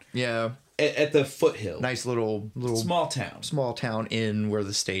inn. Yeah. At the foothill. Nice little small town inn where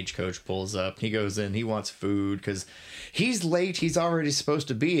the stagecoach pulls up. He goes in. He wants food because he's late. He's already supposed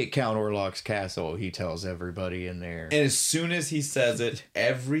to be at Count Orlok's castle. He tells everybody in there. And as soon as he says it,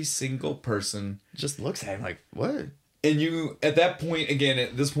 every single person just looks at him like, what? And at that point, again,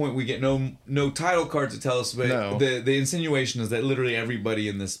 at this point, we get no title cards to tell us, but the insinuation is that literally everybody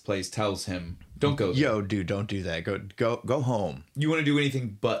in this place tells him, don't go there. Yo, dude, don't do that. Go home. You want to do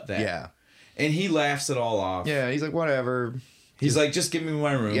anything but that. Yeah. And he laughs it all off. Yeah, he's like, whatever. He's like, just give me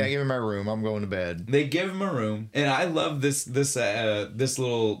my room. Yeah, give me my room. I'm going to bed. They give him a room, and I love this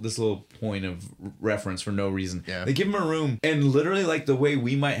little point of reference for no reason. Yeah. They give him a room, and literally like the way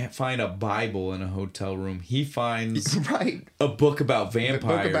we might find a Bible in a hotel room, he finds a book about vampires. A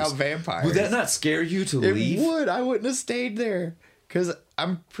book about vampires. Would that not scare you to leave? It would. I wouldn't have stayed there. Because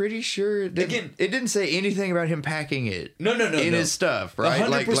I'm pretty sure it didn't say anything about him packing it. No. In his stuff, right?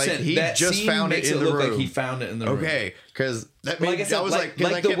 100%. Like he that just found it in the room. Like he found it in the room. Okay, because that made, I was like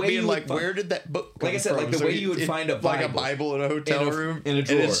I kept being like, where did that book come Like I said, from? like the way you would find a Bible. Like a Bible in a hotel room. In a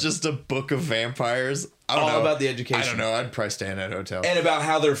drawer. And it's just a book of vampires. I don't know about the education. I don't know. I'd probably stay in that hotel. And about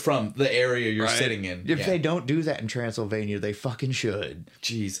how they're from, the area you're sitting in. If they don't do that in Transylvania, they fucking should.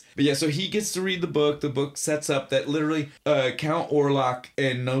 Jeez. But yeah, so he gets to read the book. The book sets up that literally Count Orlok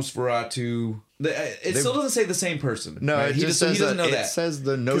and Nosferatu... It still doesn't say the same person. No, right? he doesn't know that. It says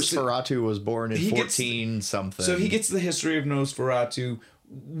the Nosferatu was born in 14-something. So he gets the history of Nosferatu.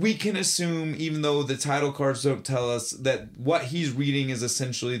 We can assume, even though the title cards don't tell us, that what he's reading is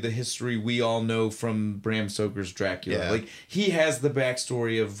essentially the history we all know from Bram Stoker's Dracula. Yeah. Like, he has the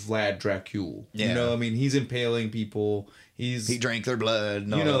backstory of Vlad Dracul. Yeah. You know, I mean, he's impaling people. He drank their blood.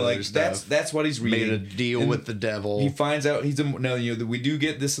 And all like that's what he's reading. Made a deal with the devil. He finds out we do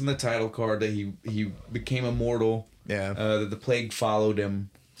get this in the title card that he became immortal. Yeah. That the plague followed him.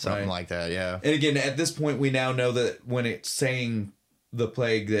 Something like that. Yeah. And again, at this point, we now know that when it's saying the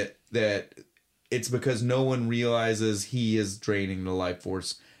plague, that it's because no one realizes he is draining the life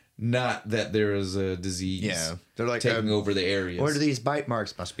force. Not that there is a disease. Yeah, they're like taking over the areas. What are these bite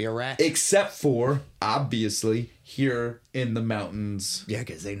marks? Must be a rat. Except for obviously here in the mountains. Yeah,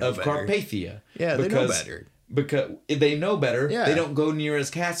 because they know of better. Carpathia. Yeah, they know better. Because they know better. Yeah. They don't go near his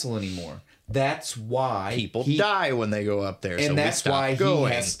castle anymore. That's why people die when they go up there. And so that's why he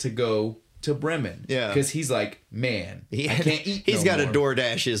has to go to Bremen. Yeah, because he's like, man, I can't eat. He's got to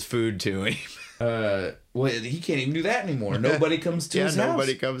DoorDash his food to him. Well, he can't even do that anymore. Nobody comes to his house.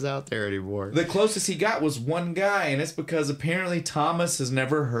 Nobody comes out there anymore. The closest he got was one guy, and it's because apparently Thomas has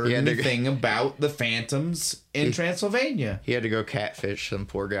never heard anything about the phantoms in Transylvania. He had to go catfish some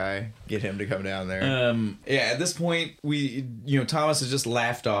poor guy, get him to come down there. At this point, Thomas has just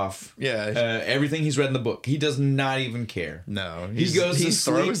laughed off. Yeah, everything he's read in the book. He does not even care. No, he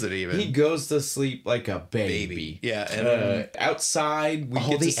throws it even. He goes to sleep like a baby. Yeah, and outside,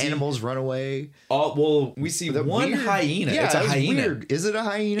 all the animals run away. Well, we see one hyena. Yeah, it's a hyena. Weird. Is it a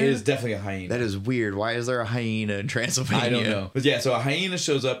hyena? It is definitely a hyena. That is weird. Why is there a hyena in Transylvania? I don't know. But yeah, so a hyena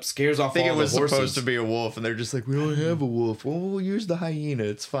shows up, scares off all the horses. I think it was supposed to be a wolf, and they're just like, we don't have a wolf. Well, we'll use the hyena.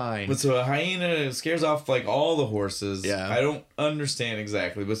 It's fine. But so a hyena scares off like all the horses. Yeah. I don't understand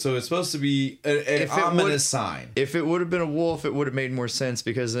exactly, but so it's supposed to be an ominous sign. If it would have been a wolf, it would have made more sense,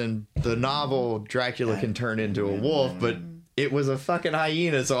 because in the novel, Dracula can turn into a wolf, but it was a fucking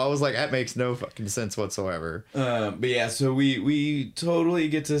hyena, so I was like, that makes no fucking sense whatsoever. But yeah, so we totally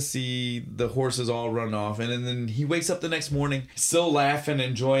get to see the horses all run off, and then he wakes up the next morning, still laughing,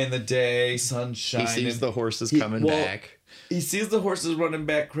 enjoying the day, sun shining. He sees the horses coming back. He sees the horses running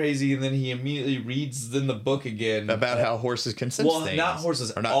back crazy, and then he immediately reads in the book again about how horses can sense things. Well, not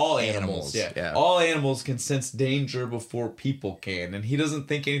horses, or not all animals. Yeah. All animals can sense danger before people can, and he doesn't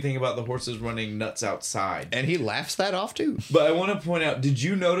think anything about the horses running nuts outside. And he laughs that off too. But I want to point out, did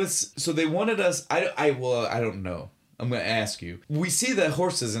you notice? So they wanted us. I don't know. I'm going to ask you. We see the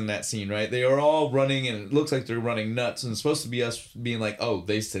horses in that scene, right? They are all running, and it looks like they're running nuts, and it's supposed to be us being like, oh,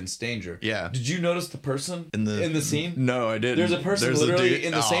 they sense danger. Yeah. Did you notice the person in the scene? No, I didn't. There's a person literally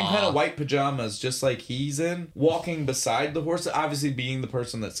in the same kind of white pajamas, just like he's in, walking beside the horses, obviously being the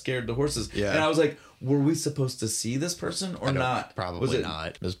person that scared the horses. Yeah. And I was like, were we supposed to see this person or not? Probably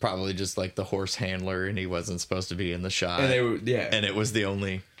not. It was probably just like the horse handler, and he wasn't supposed to be in the shot. And they were, yeah. And it was the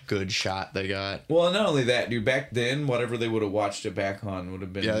only good shot they got. Well, not only that, dude, back then, whatever they would have watched it back on would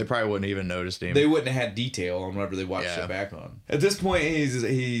have been... Yeah, they probably wouldn't even noticed him. They wouldn't have had detail on whatever they watched it back on. At this point,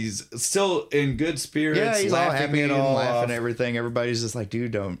 he's still in good spirits. Yeah, he's all happy and all laughing and everything. Everybody's just like,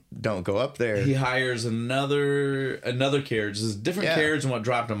 dude, don't go up there. He hires another carriage. This is a different carriage than what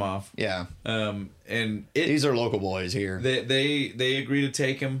dropped him off. Yeah. And these are local boys here. They agree to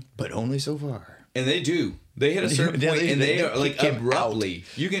take him. But only so far. And they do. They hit a certain point, and they are like abruptly.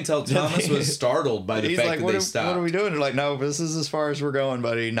 You can tell Thomas was startled by the fact that they stopped. What are we doing? They're like, no, this is as far as we're going,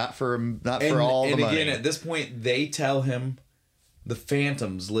 buddy. Not for all the money. And again, at this point, they tell him the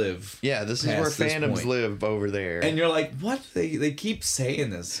phantoms live. Yeah, this is where phantoms live over there. And you're like, what? They keep saying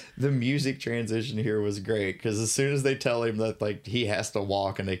this. The music transition here was great, because as soon as they tell him that like he has to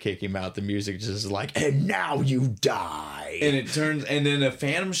walk and they kick him out, the music just is like, and now you die. And it turns, and then a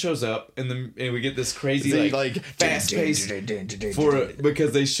phantom shows up, and we get this crazy like fast pace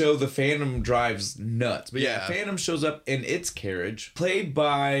because they show the phantom drives nuts. But yeah, phantom shows up in its carriage, played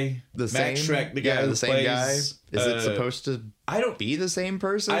by Max Schreck, the guy who plays. Is it supposed to be the same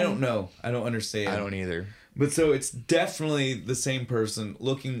person? I don't know. I don't understand. I don't either. But so it's definitely the same person,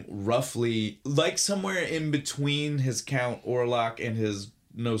 looking roughly like somewhere in between his Count Orlok and his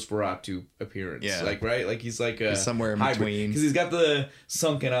Nosferatu appearance. Yeah. Like, right? Like he's like he's somewhere in between. Because he's got the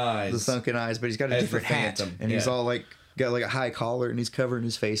sunken eyes. But he's got a different hat. And he's all like... got like a high collar, and he's covering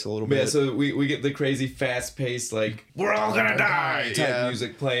his face a little bit. Yeah, so we get the crazy fast paced like we're all gonna die type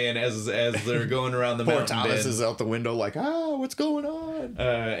music playing as they're going around the mountain. Poor Thomas is out the window like, what's going on?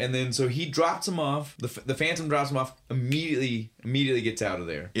 And then so he drops him off. The Phantom drops him off. Immediately gets out of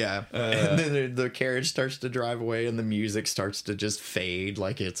there. Yeah, and then the carriage starts to drive away, and the music starts to just fade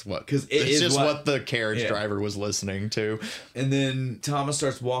like it's what what the carriage driver was listening to. And then Thomas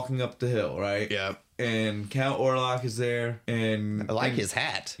starts walking up the hill, right? Yeah. And Count Orlok is there, and I like his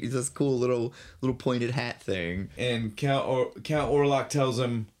hat. He's this cool little pointed hat thing. And Count Orlok tells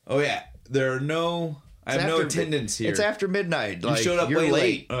him, "Oh yeah, I have no attendance here. It's after midnight. You showed up way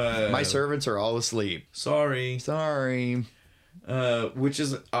late. My servants are all asleep. Sorry. Which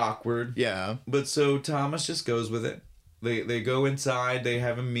is awkward. Yeah. But so Thomas just goes with it. They go inside. They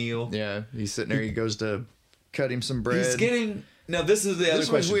have a meal. Yeah. He's sitting there. He goes to cut him some bread. He's getting... Now, this is the other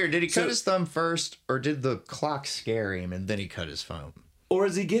question. This was weird. Did he cut his thumb first, or did the clock scare him and then he cut his thumb? Or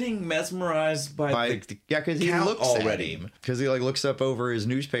is he getting mesmerized by the because he looks already. Because he like looks up over his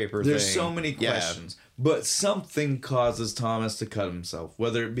newspaper There's so many questions. Yeah. But something causes Thomas to cut himself.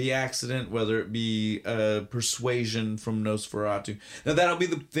 Whether it be accident, whether it be persuasion from Nosferatu. Now, that'll be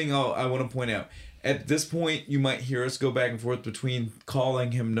the thing I want to point out. At this point, you might hear us go back and forth between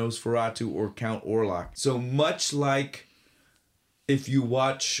calling him Nosferatu or Count Orlok. So much like... if you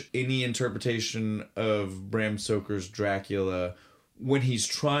watch any interpretation of Bram Stoker's Dracula, when he's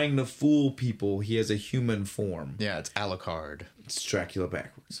trying to fool people, he has a human form. Yeah, it's Alucard. It's Dracula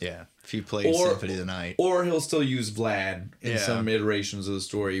backwards. Yeah, if you play Symphony of the Night. Or he'll still use Vlad in some iterations of the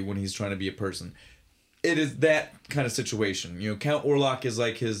story when he's trying to be a person. It is that kind of situation. You know, Count Orlok is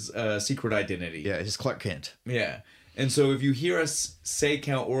like his secret identity. Yeah, his Clark Kent. Yeah. And so if you hear us say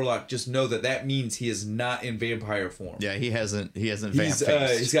Count Orlok, just know that means he is not in vampire form. Yeah, he hasn't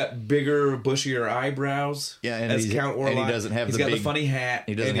vamp-faced. He's got bigger, bushier eyebrows. Yeah, and as Count Orlok. And he doesn't have He's got the funny hat.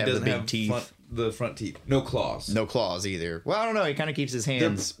 He doesn't have the big teeth. the front teeth. No claws. No claws either. Well, I don't know. He kind of keeps his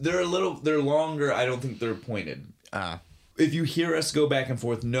hands. They're longer. I don't think they're pointed. If you hear us go back and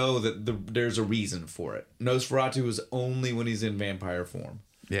forth, know that there's a reason for it. Nosferatu is only when he's in vampire form.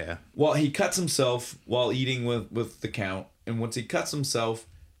 Yeah. Well, he cuts himself while eating with the Count, and once he cuts himself,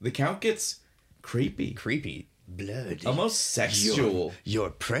 the Count gets creepy. Creepy. Blood. Almost sexual.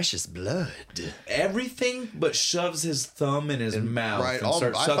 Your precious blood. Everything but shoves his thumb in his mouth and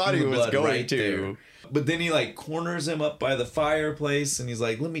starts I sucking thought he the was blood going right to. there. But then he like corners him up by the fireplace and he's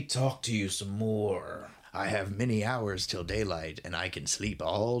like, let me talk to you some more. I have many hours till daylight and I can sleep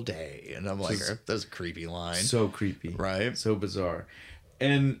all day. And I'm like, that's a creepy line. So creepy. Right? So bizarre.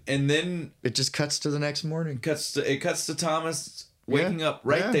 And then it just cuts to the next morning. It cuts to Thomas waking up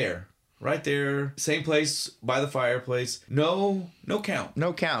right there. Right there, same place by the fireplace. No Count.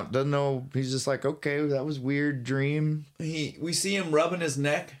 No Count. Doesn't know. He's just like, okay, that was weird dream. We see him rubbing his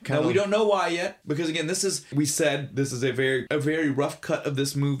neck. Now we don't know why yet, because again, this is a very rough cut of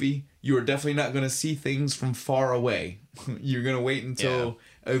this movie. You are definitely not going to see things from far away. You're going to wait until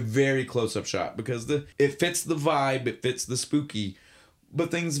a very close up shot because it fits the vibe, it fits the spooky. But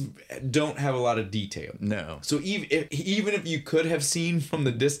things don't have a lot of detail. No. So even if you could have seen from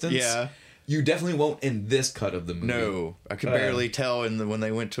the distance, you definitely won't in this cut of the movie. No, I could barely tell when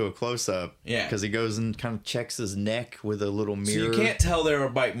they went to a close up. Yeah, because he goes and kind of checks his neck with a little mirror. So you can't tell there are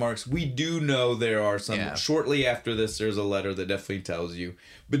bite marks. We do know there are some. Yeah. Shortly after this, there's a letter that definitely tells you.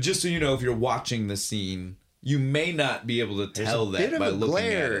 But just so you know, if you're watching the scene, you may not be able to tell that by looking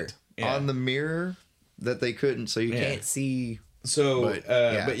at it on the mirror that they couldn't, so you can't see. So,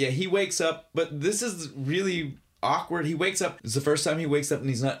 but he wakes up, but this is really awkward. He wakes up. It's the first time he wakes up and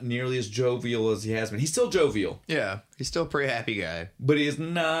he's not nearly as jovial as he has been. He's still jovial. Yeah, he's still a pretty happy guy. But he is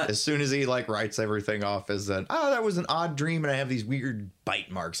not. As soon as he writes everything off as that was an odd dream and I have these weird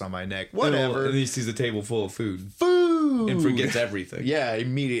bite marks on my neck. Whatever. And he sees a table full of food. And forgets everything. Yeah,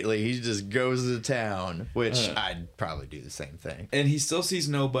 immediately. He just goes to town, which I'd probably do the same thing. And he still sees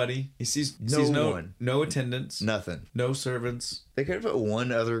nobody. He sees no one. No attendants. Nothing. No servants. They could have put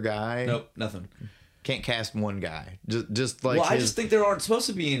one other guy. Nope, nothing. Can't cast one guy. Just like I just think there aren't supposed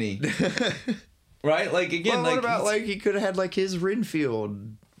to be any. Right? Like, again, what about he could have had his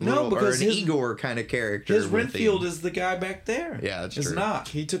Renfield... because an Igor kind of character. His Renfield is the guy back there. Yeah, that's true. It's not.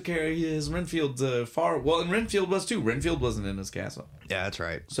 He took care of his Renfield's far. Well, and Renfield was too. Renfield wasn't in his castle. Yeah, that's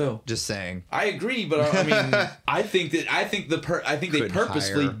right. So just saying. I agree, but I mean, I think they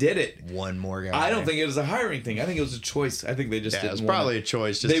purposely did it. One more guy. I don't think it was a hiring thing. I think it was a choice. I think they just it was probably a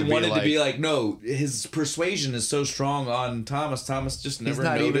choice. Just they wanted to be like, no, his persuasion is so strong on Thomas. Thomas just never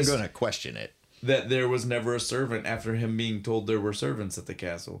noticed. He's not even going to question it. That there was never a servant after him being told there were servants at the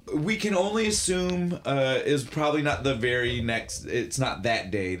castle. We can only assume is probably not the very next. It's not that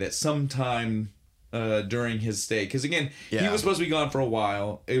day. That sometime during his stay, because again, he was supposed to be gone for a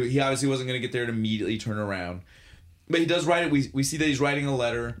while. He obviously wasn't going to get there to immediately turn around. But he does write it. We see that he's writing a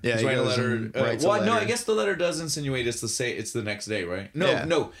letter. Yeah, he's writing a letter. No, I guess the letter does insinuate it's the next day, right?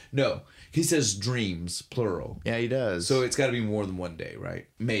 No. He says dreams, plural. Yeah, he does. So it's got to be more than one day, right?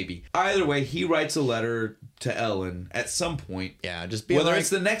 Maybe. Either way, he writes a letter to Ellen at some point. Yeah, just whether it's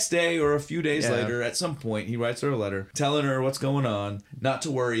the next day or a few days later, at some point, he writes her a letter telling her what's going on, not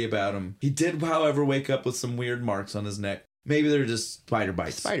to worry about him. He did, however, wake up with some weird marks on his neck. Maybe they're just spider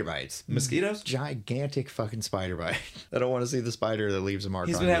bites. Spider bites. Mosquitoes? Gigantic fucking spider bite. I don't want to see the spider that leaves a mark on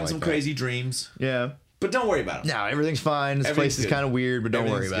you. He's been having some crazy dreams. Yeah. But don't worry about it. No, everything's fine. This place is kind of weird, but don't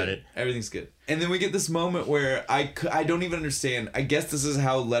worry about it. Everything's good. And then we get this moment where I don't even understand. I guess this is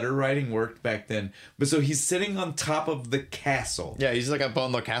how letter writing worked back then. But so he's sitting on top of the castle. Yeah, he's like up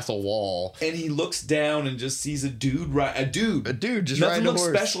on the castle wall. And he looks down and just sees a dude just riding a horse. Nothing looks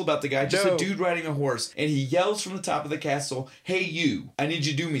special about the guy. Just a dude riding a horse. And he yells from the top of the castle, "Hey you, I need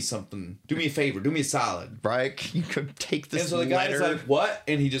you to do me something. Do me a favor. Do me a solid. Right? You could take this letter." And so the guy's like, "What?"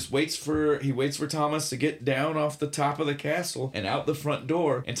 And he just waits for Thomas to get down off the top of the castle and out the front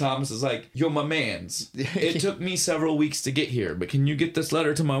door. And Thomas is like, "You're my mans. It took me several weeks to get here, but can you get this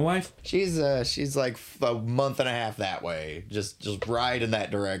letter to my wife?" She's like a month and a half that way, just right in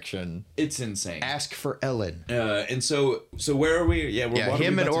that direction. It's insane. Ask for Ellen. And so where are we? Yeah,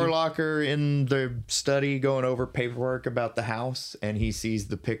 him and Orlok are in the study going over paperwork about the house, and he sees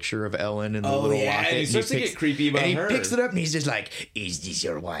the picture of Ellen in the little locket. And he starts to get creepy about her. And he picks it up and he's just like, "Is this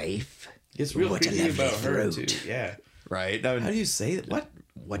your wife?" It's real creepy about her too. Yeah. Right. How do you say that?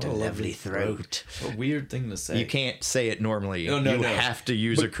 What a lovely throat. A weird thing to say. You can't say it normally. No, you have to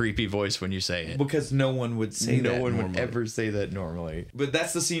use a creepy voice when you say it. Because no one would say that. No one normally. would ever say that normally. But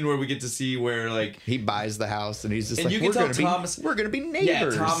that's the scene where we get to see where, like... He buys the house and he's just like, you can tell Thomas... we're going to be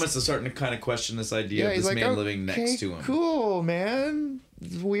neighbors. Yeah, Thomas is starting to kind of question this idea of this like, man living next to him. Cool, man.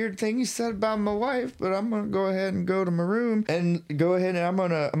 Weird thing you said about my wife, but I'm going to go ahead and go to my room and go ahead and I'm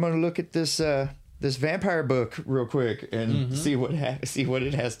going to look at this... this vampire book real quick and see what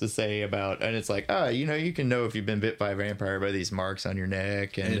it has to say about, and it's like, you can know if you've been bit by a vampire by these marks on your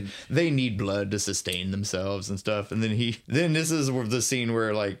neck, and they need blood to sustain themselves and stuff. And then this is the scene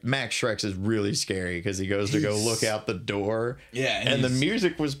where like Max Schreck's is really scary because he goes to go look out the door, and the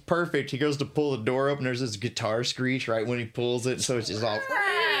music was perfect. He goes to pull the door open, there's this guitar screech right when he pulls it, so it's just all.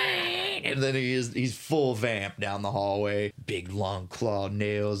 And then he's full vamp down the hallway, big long clawed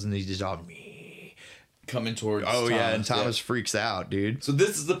nails, and he's just all coming towards Thomas. Yeah, and Thomas freaks out, dude. So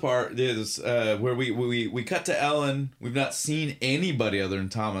this is the part where we cut to Ellen. We've not seen anybody other than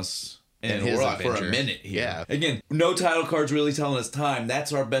Thomas and Orlok for a minute here. Yeah. Again, no title cards really telling us time.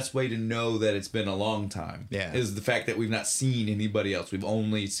 That's our best way to know that it's been a long time. Yeah. Is the fact that we've not seen anybody else. We've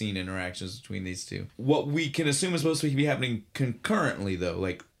only seen interactions between these two. What we can assume is supposed to be happening concurrently, though.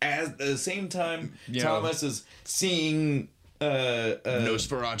 Like, at the same time, Thomas is seeing...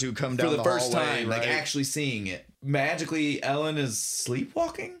 Nosferatu come down for the first hallway, time, right? like actually seeing it. Magically, Ellen is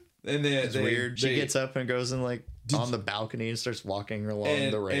sleepwalking, and it's weird. She gets up and goes and like on the balcony and starts walking along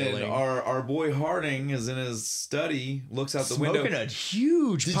the railing. And our boy Harding is in his study, looks out the window, smoking a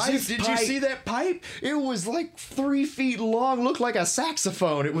huge pipe. Did you see that pipe? It was like 3 feet long, looked like a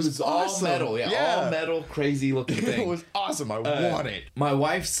saxophone. It was awesome. All metal, all metal, crazy looking thing. It was awesome. I want it. My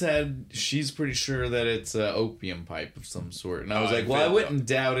wife said she's pretty sure that it's an opium pipe of some sort, and I was like, well, I wouldn't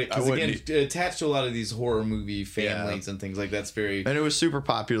doubt it because again, attached to a lot of these horror movie families and things like that's very, and it was super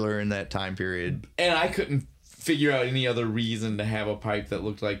popular in that time period, and I couldn't figure out any other reason to have a pipe that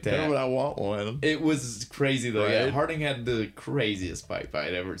looked like that. But I want one. It was crazy though. Right? Yeah, Harding had the craziest pipe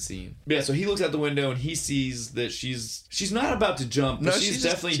I'd ever seen. But yeah, so he looks out the window and he sees that she's not about to jump, but she's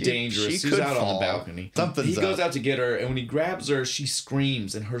definitely dangerous. She's out on the balcony. He goes out to get her, and when he grabs her, she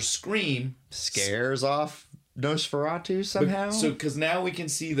screams, and her scream scares off Nosferatu somehow. Because now we can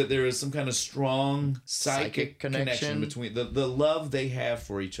see that there is some kind of strong psychic connection between the love they have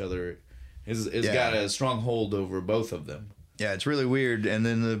for each other. It's got a strong hold over both of them. Yeah, it's really weird. And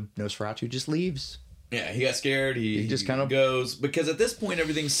then the Nosferatu just leaves. Yeah, he got scared. He just kind of goes because at this point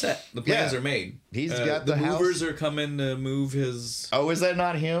everything's set. The plans are made. He's got the movers house. Are coming to move his. Oh, is that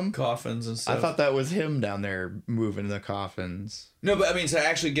not him? Coffins and stuff. I thought that was him down there moving the coffins. No, but I mean to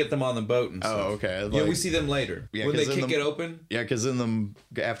actually get them on the boat and stuff. Oh, okay. Like, we see them later when they kick it open. Yeah, because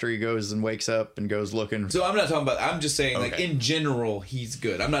after he goes and wakes up and goes looking. So I'm not talking about. I'm just saying, like in general, he's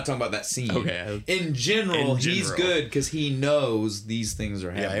good. I'm not talking about that scene. Okay. In general, he's good because he knows these things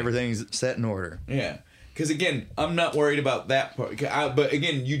are happening. Yeah, everything's set in order. Yeah. Because, again, I'm not worried about that part. But,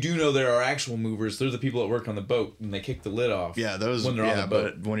 again, you do know there are actual movers. They're the people that work on the boat, and they kick the lid off. Yeah, those. When they're on the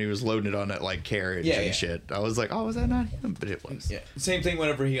boat. But when he was loading it on that, like, carriage and shit, I was like, oh, was that not him? But it was. Yeah. Same thing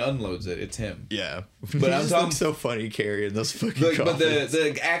whenever he unloads it. It's him. Yeah. But I'm talking so funny carrying those fucking coffins. But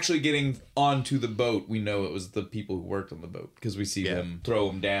the actually getting onto the boat, we know it was the people who worked on the boat. Because we see them throw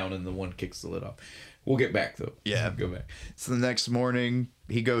him down, and the one kicks the lid off. We'll get back, though. Yeah. Go back. So the next morning...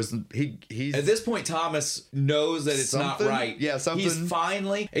 He goes. He's at this point. Thomas knows that it's not right. Yeah, something. He's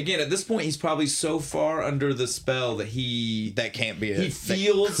finally again at this point. He's probably so far under the spell that that can't be. He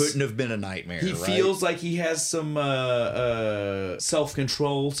feels that couldn't have been a nightmare. He feels like he has some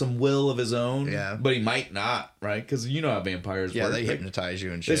self-control, some will of his own. Yeah, but he might not, right? Because you know how vampires work. Yeah, they hypnotize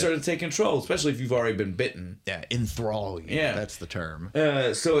you and shit. They start to take control, especially if you've already been bitten. Yeah, enthrall you. Yeah, that's the term.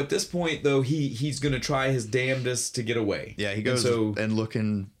 So at this point, though, he's gonna try his damnedest to get away. Yeah, he goes and looking.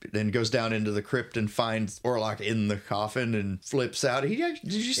 And goes down into the crypt and finds Orlok in the coffin and flips out. Did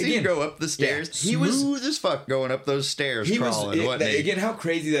you see him go up the stairs? Yeah, he was smooth as fuck going up those stairs. Again, how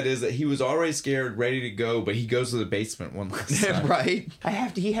crazy that is that he was already scared, ready to go, but he goes to the basement one last time. Right?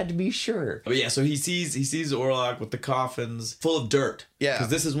 He had to be sure. But yeah, so he sees Orlok with the coffins full of dirt. Yeah, because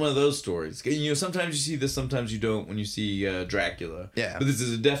this is one of those stories. You know, sometimes you see this, sometimes you don't. When you see Dracula, yeah, but this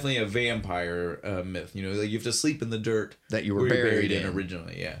is definitely a vampire myth. You know, like you have to sleep in the dirt that you were buried in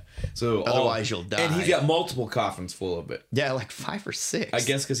originally. Yeah, so otherwise you'll die. And he's got multiple coffins full of it. Yeah, like 5 or 6. I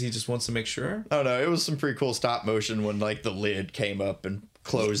guess because he just wants to make sure. Oh no, it was some pretty cool stop motion when like the lid came up and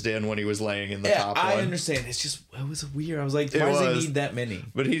closed in when he was laying in the top one. I understand. It's just weird. I was like, why does he need that many?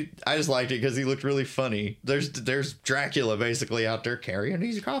 But I just liked it because he looked really funny. There's Dracula basically out there carrying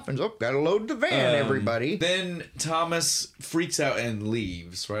these coffins. Oh, gotta load the van, everybody. Then Thomas freaks out and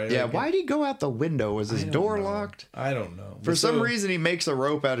leaves, right? Yeah, why'd he go out the window? Was his door locked? I don't know. For some reason, he makes a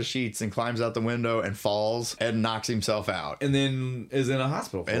rope out of sheets and climbs out the window and falls and knocks himself out. And then is in a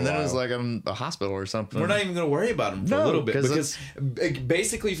hospital for a while. It's like I'm a hospital or something. We're not even going to worry about him for a little bit. Because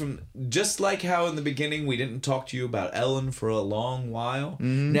basically, from just like how in the beginning we didn't talk to you about Ellen for a long while,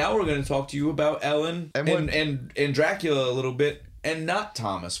 now we're going to talk to you about Ellen and Dracula a little bit, and not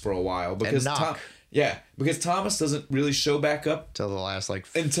Thomas for a while. Because because Thomas doesn't really show back up till the last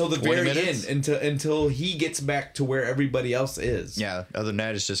until the very end, until he gets back to where everybody else is. Yeah. Other than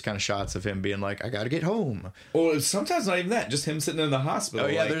that, it's just kind of shots of him being like, "I got to get home." Or sometimes not even that, just him sitting in the hospital. Oh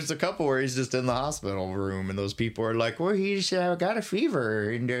yeah, there's a couple where he's just in the hospital room, and those people are like, "Well, he's got a fever,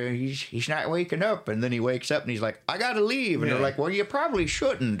 and he's not waking up." And then he wakes up, and he's like, "I got to leave," and they're like, "Well, you probably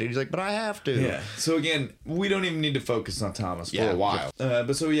shouldn't." And he's like, "But I have to." Yeah. So again, we don't even need to focus on Thomas for a while.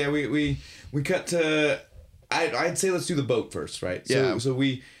 We cut to. I'd say let's do the boat first, right? So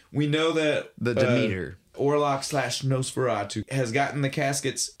we know that the Demeter. Orlok / Nosferatu has gotten the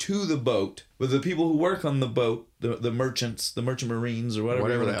caskets to the boat, but the people who work on the boat, the merchants, the merchant marines, or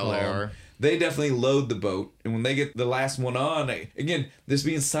whatever the hell they are, they definitely load the boat. And when they get the last one on, again, this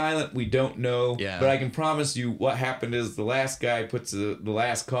being silent, we don't know. Yeah. But I can promise you what happened is the last guy puts the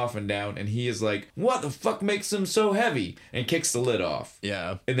last coffin down, and he is like, "What the fuck makes them so heavy?" And kicks the lid off.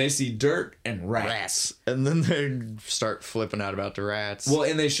 Yeah. And they see dirt and rats. And then they start flipping out about the rats. Well,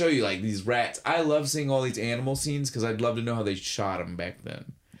 and they show you like these rats. I love seeing all these animal scenes because I'd love to know how they shot them back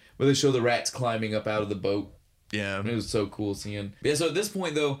then. Where they show the rats climbing up out of the boat. Yeah. It was so cool seeing. Yeah, so at this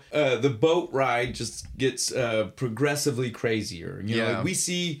point, though, the boat ride just gets progressively crazier. You know, like we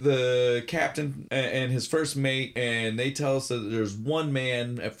see the captain and his first mate, and they tell us that there's one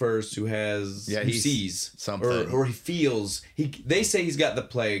man at first who sees something. Or he feels. They say he's got the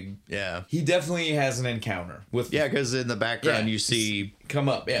plague. Yeah. He definitely has an encounter with... Yeah, because in the background you see... come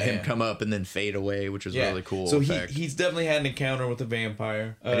up, come up and then fade away, which is really cool. So he's definitely had an encounter with a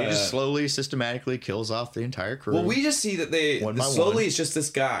vampire, and he just slowly, systematically kills off the entire crew. Well, we just see that it's just this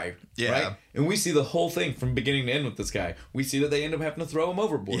guy, right? And we see the whole thing from beginning to end with this guy. We see that they end up having to throw him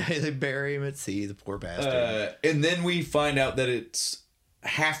overboard. Yeah, they bury him at sea, the poor bastard. And then we find out that it's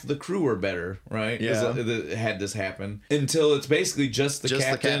half the crew are better, right? Yeah. Had this happen. Until it's basically just the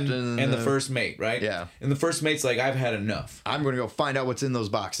captain and the first mate, right? Yeah. And the first mate's like, "I've had enough. I'm going to go find out what's in those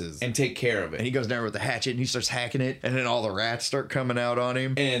boxes. And take care of it." And he goes down with the hatchet and he starts hacking it. And then all the rats start coming out on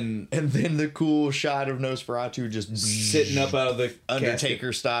him. And then the cool shot of Nosferatu just sitting up out of the Undertaker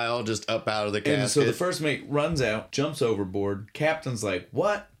casket. Style, just up out of the casket. And so the first mate runs out, jumps overboard. Captain's like,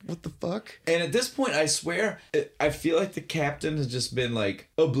 "What? What the fuck?" And at this point, I swear, I feel like the captain has just been like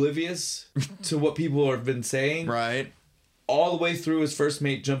oblivious to what people have been saying. Right. All the way through his first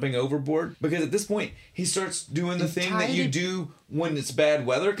mate jumping overboard. Because at this point, he starts doing the thing that you do when it's bad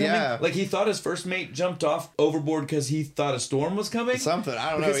weather coming. Yeah. Like he thought his first mate jumped off overboard because he thought a storm was coming. Something.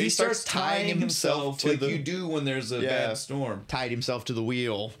 I don't know. He starts tying himself to like you do when there's a bad storm. Tied himself to the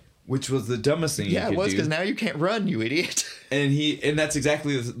wheel. Which was the dumbest thing. Yeah, it was, because now you can't run, you idiot. And that's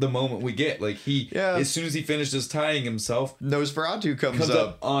exactly the moment we get. Like as soon as he finishes tying himself, Nosferatu comes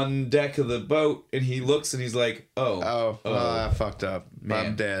up on deck of the boat, and he looks and he's like, I fucked up. Man.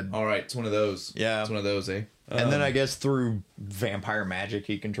 I'm dead. All right, it's one of those. Yeah, it's one of those, eh? And then I guess through vampire magic,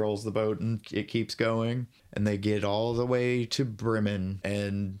 he controls the boat and it keeps going. And they get all the way to Bremen.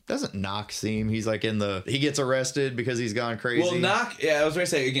 And doesn't Knock see him? He's like he gets arrested because he's gone crazy. Well, Knock, I was going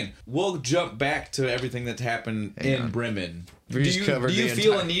to say, again, we'll jump back to everything that's happened in Bremen. Do you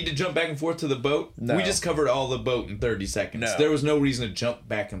feel a need to jump back and forth to the boat? No. We just covered all the boat in 30 seconds. No. There was no reason to jump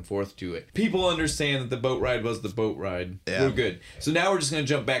back and forth to it. People understand that the boat ride was the boat ride. Yeah. We're good. So now we're just going to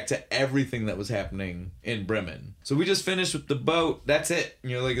jump back to everything that was happening in Bremen. So we just finished with the boat. That's it.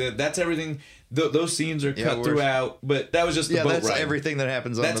 You know, like that's everything. Those scenes are cut throughout, but that was just the boat ride. That's everything that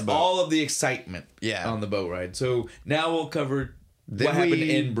happens on the boat. That's all of the excitement on the boat ride. So now we'll cover what happened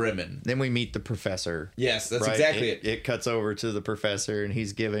in Bremen. Then we meet the professor. Yes, that's exactly it. It cuts over to the professor, and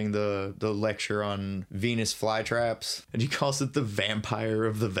he's giving the lecture on Venus flytraps, and he calls it the vampire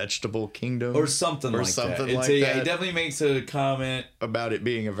of the vegetable kingdom, or something like that. Yeah, he definitely makes a comment about it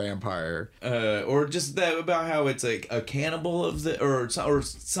being a vampire, or just that about how it's like a cannibal of or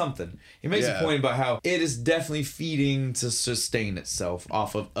something. He makes a point about how it is definitely feeding to sustain itself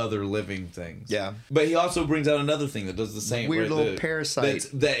off of other living things. Yeah, but he also brings out another thing that does the same. Weird little parasite.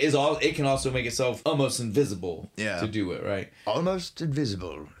 That is all. It can also make itself almost invisible. Yeah. To do it right. Almost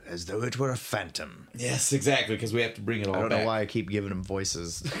invisible, as though it were a phantom. Yes, exactly. Because we have to bring it all back. I don't know why I keep giving them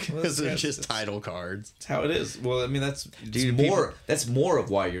voices. Because they're just title cards. That's how it is. Well, I mean, that's more. That's more of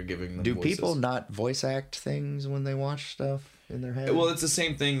why you're giving them. Do voices. people not voice act things when they watch stuff in their head? Well, it's the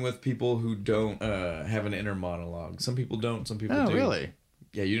same thing with people who don't have an inner monologue. Some people don't. Some people do. Oh, really?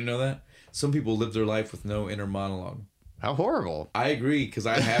 Yeah, you didn't know that? Some people live their life with no inner monologue. How horrible. I agree, because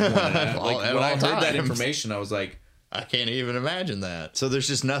I have one. And when I heard that information, I was like, I can't even imagine that. So there's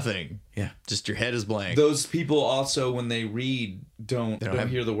just nothing. Yeah. Just your head is blank. Those people also, when they read, don't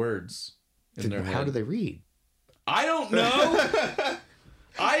hear the words in their head. How do they read? I don't know.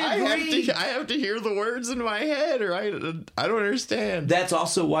 I agree. I have to hear the words in my head, or I don't understand. That's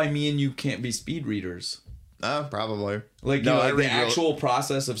also why me and you can't be speed readers. Probably. Like, no, the actual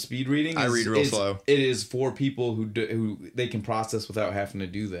process of speed reading. I read real slow. It is for people who they can process without having to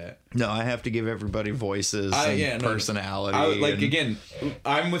do that. No, I have to give everybody voices and personality. Again,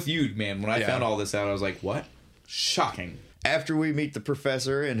 I'm with you, man. When I found all this out, I was like, what? Shocking. After we meet the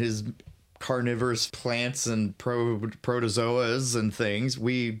professor and his carnivorous plants and protozoas and things,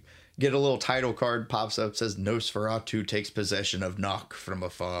 we get a little title card, pops up, says Nosferatu takes possession of Nock from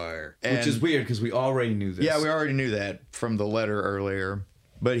afar. Which is weird because we already knew this. Yeah, we already knew that from the letter earlier.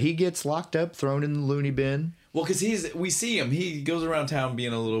 But he gets locked up, thrown in the loony bin. Well, because we see him. He goes around town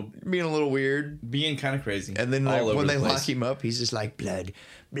being a little weird, being kind of crazy. And then when they lock him up, he's just like, blood,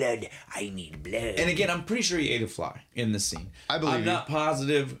 I need blood. And again, I'm pretty sure he ate a fly in this scene. I'm not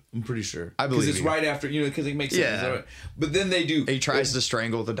positive. I'm pretty sure. I believe because it's right after, because it makes sense. Yeah. But then they do. He tries to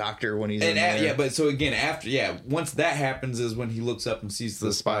strangle the doctor when he's in there. Yeah, but so again, once that happens is when he looks up and sees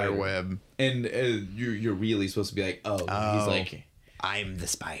the spider web, and you're really supposed to be like, oh, he's like, I'm the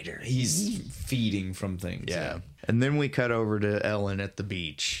spider. He's feeding from things. Yeah. And then we cut over to Ellen at the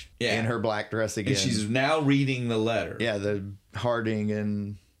beach in her black dress again. And she's now reading the letter. Yeah, the Harding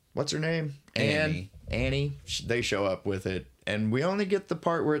and what's her name? Annie. Annie. They show up with it. And we only get the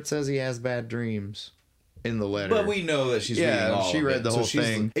part where it says he has bad dreams in the letter. But we know that she's reading all of it. She read the whole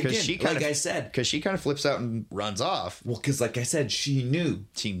thing. Again, like I said. Because she kind of flips out and runs off. Well, because like I said, she knew.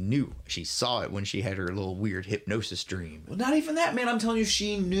 She knew. She saw it when she had her little weird hypnosis dream. Well, not even that, man. I'm telling you,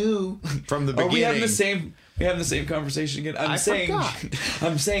 she knew. From the beginning. We having the same conversation again.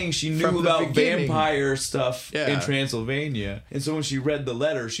 I'm saying she knew about vampire stuff in Transylvania. And so when she read the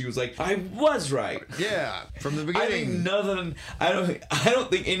letter, she was like, I was right. Yeah. From the beginning. I don't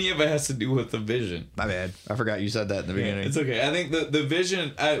think any of it has to do with the vision. My bad. I forgot you said that in the beginning. It's okay. I think the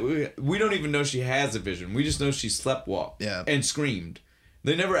vision, we don't even know she has a vision. We just know she sleptwalked and screamed.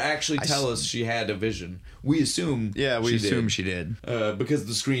 They never actually tell us she had a vision. We assume she did. Because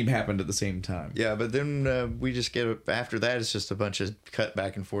the scream happened at the same time. Yeah, but then we just get, after that, it's just a bunch of cut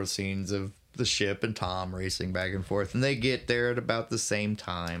back and forth scenes of the ship and Tom racing back and forth. And they get there at about the same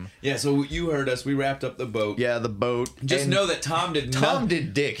time. Yeah, so you heard us. We wrapped up the boat. Yeah, the boat. Just know that Tom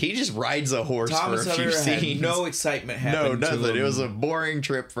did dick. He just rides a horse for a few scenes. No excitement happened. No, nothing. It was a boring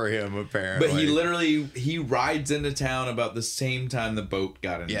trip for him, apparently. But he rides into town about the same time the boat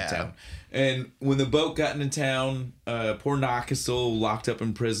got into town. And when the boat got into town, poor Nock is still locked up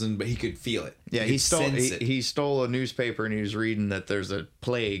in prison, but he could feel it. Yeah, he stole a newspaper and he was reading that there's a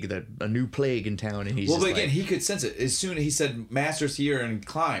new plague in town, and he could sense it. As soon as he said, "Master's here," and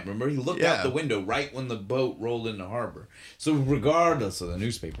climb. Remember, he looked out the window right when the boat rolled into harbor. So regardless of the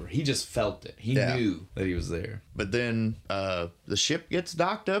newspaper, he just felt it. He knew that he was there. But then the ship gets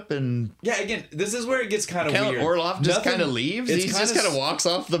docked up, and again, this is where it gets kind of weird. Orloff just kind of leaves. He just kind of walks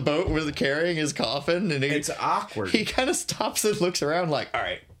off the boat with carrying his coffin, and it's awkward. He kind of stops and looks around like, all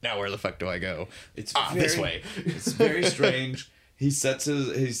right, now where the fuck do I go? It's this way. It's very strange. He sets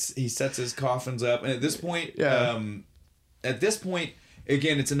his coffins up, and at this point, again,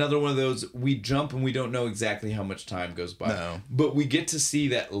 it's another one of those, we jump and we don't know exactly how much time goes by. No. But we get to see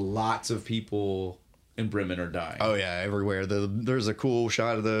that lots of people in Bremen are dying. Oh yeah, everywhere. There's a cool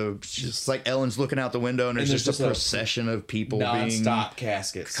shot of just like Ellen's looking out the window, and there's just a procession of people non-stop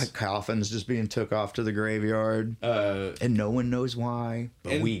caskets, coffins just being took off to the graveyard, and no one knows why,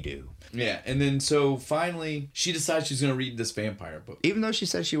 but we do. Yeah, and then so finally she decides she's going to read this vampire book. Even though she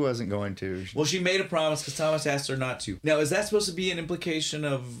said she wasn't going to. Well, she made a promise because Thomas asked her not to. Now, is that supposed to be an implication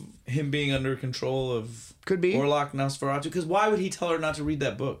of him being under control of Orlok Nosferatu? Because why would he tell her not to read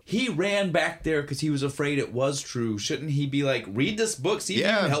that book? He ran back there because he was afraid it was true. Shouldn't he be like, read this book, see if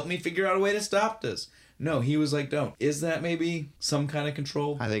you can help me figure out a way to stop this? No, he was like, don't. Is that maybe some kind of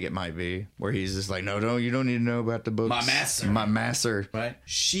control? I think it might be. Where he's just like, no, you don't need to know about the books. My master. Right?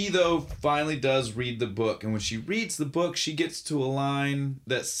 She, though, finally does read the book. And when she reads the book, she gets to a line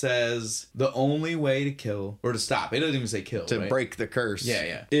that says, the only way to kill, or to stop, it doesn't even say kill, to break the curse.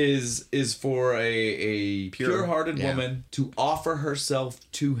 Yeah. Is for a pure-hearted woman to offer herself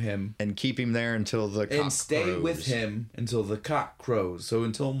to him. And keep him there until the cock crows. And stay with him until the cock crows. So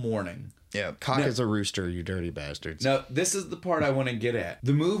until morning. Yeah, cock is a rooster, you dirty bastards. Now, this is the part I want to get at.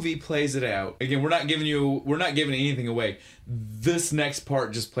 The movie plays it out. Again, we're not giving anything away. This next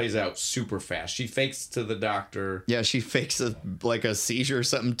part just plays out super fast. She fakes to the doctor. Yeah, she fakes a seizure or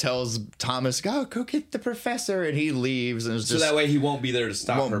something, tells Thomas, go get the professor, and he leaves. And so that way he won't be there to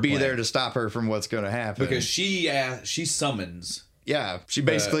stop her. Won't be there to stop her from what's going to happen. Because she summons... Yeah, she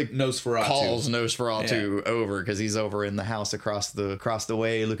basically Nosferatu. calls Nosferatu over because he's over in the house across the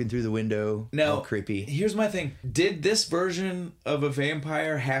way, looking through the window. Now, all creepy. Here's my thing: did this version of a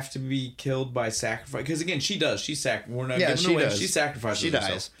vampire have to be killed by sacrifice? Because again, she does. She sacrifices herself. She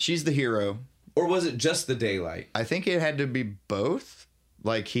dies. She's the hero. Or was it just the daylight? I think it had to be both.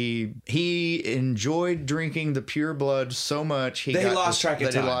 Like he enjoyed drinking the pure blood so much he lost track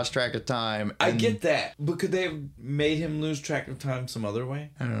of time. I get that, but could they have made him lose track of time some other way?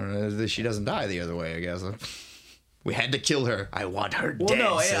 I don't know. She doesn't die the other way, I guess. We had to kill her. I want her dead.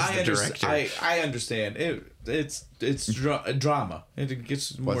 No, I understand. It's drama. It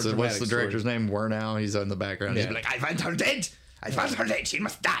gets more dramatic. What's the director's name? Wernow. He's in the background. Yeah. He's like, I want her dead. I want her dead. She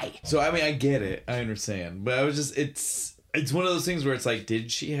must die. So I mean, I get it. I understand, but I was just It's one of those things where it's like,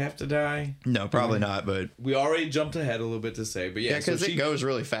 did she have to die? No, probably not, but... We already jumped ahead a little bit to say, but yeah. Yeah, because it goes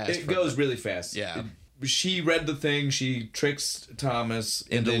really fast. It goes really fast. Yeah. She read the thing, she tricks Thomas...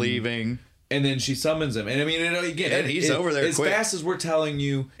 into leaving. And then she summons him. And I mean, again... he's over there quick. As fast as we're telling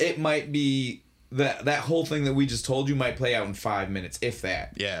you, it might be... That whole thing that we just told you might play out in 5 minutes, if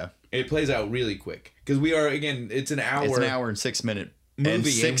that. Yeah. It plays out really quick. Because we are, again, it's an hour... It's an hour and 6 minute movie, and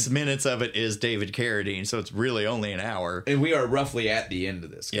 6 minutes of it is David Carradine, so it's really only an hour. And we are roughly at the end of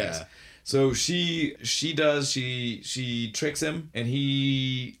this, guys. Yeah. So she tricks him, and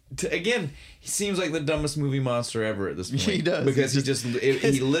he seems like the dumbest movie monster ever at this point. He does. Because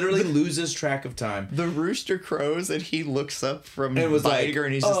he literally loses track of time. The rooster crows, and he looks up from Viger,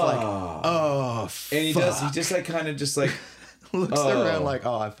 and he's just like, oh, fuck. And he just like kind of just like looks around like,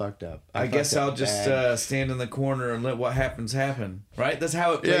 oh, I fucked up. I guess I'll just stand in the corner and let what happens happen. Right? That's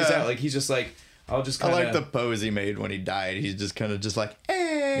how it plays out. Like he's just like, I'll just kind of... I like the pose he made when he died. He's just kind of just like, eh.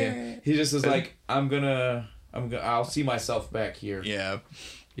 Yeah. He just is like, I'll see myself back here. Yeah.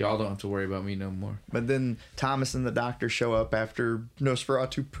 Y'all don't have to worry about me no more. But then Thomas and the doctor show up after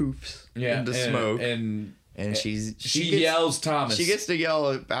Nosferatu poofs into smoke. And she yells Thomas. She gets to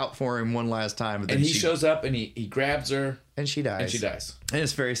yell out for him one last time. And he shows up and he grabs her. And she dies. And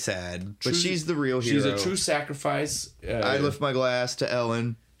it's very sad. But she's the real hero. She's a true sacrifice. I lift my glass to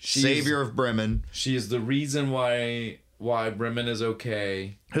Ellen, savior of Bremen. She is the reason why Bremen is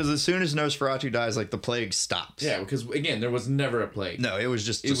okay. Because as soon as Nosferatu dies, like the plague stops. Yeah, because again, there was never a plague. No, it was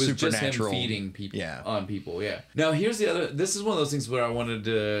just supernatural. Just him feeding people on people. Yeah. Now here's the other. This is one of those things where I wanted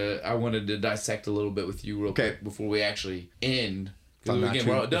to dissect a little bit with you real quick before we actually end. If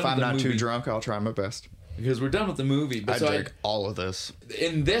I'm not too drunk, I'll try my best. Because we're done with the movie. But I drank all of this.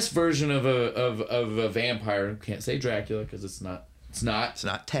 In this version of a vampire, can't say Dracula because it's not. It's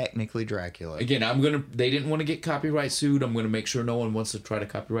not technically Dracula. Again, they didn't want to get copyright sued. I'm going to make sure no one wants to try to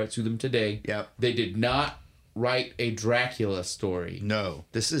copyright sue them today. Yep. They did not write a Dracula story. No.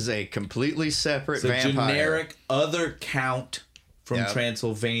 This is a completely separate vampire. It's a generic other count from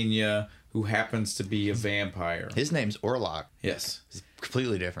Transylvania who happens to be a vampire. His name's Orlok. Yes. It's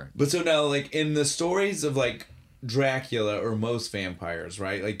completely different. But so now, like, in the stories of, like, Dracula or most vampires,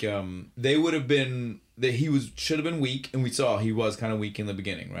 right? Like, they would have been... that should have been weak, and we saw he was kind of weak in the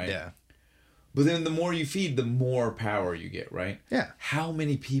beginning, right? Yeah. But then the more you feed, the more power you get, right? Yeah. How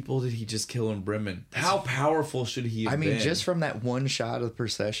many people did he just kill in Bremen? How powerful should he have been? I mean, just from that one shot of the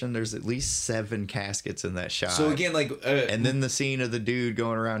procession, there's at least 7 caskets in that shot. So again, like... and then the scene of the dude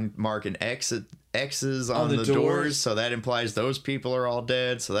going around marking X's on the doors, so that implies those people are all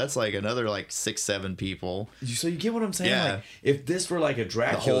dead. So that's like another like 6-7 people. So you get what I'm saying? Yeah. Like, if this were like a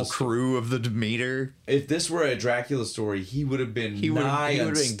Dracula, the whole crew of the Demeter. If this were a Dracula story, he would have been nigh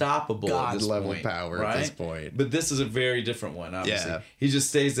unstoppable. God level power right? at this point. But this is a very different one. Obviously, yeah. He just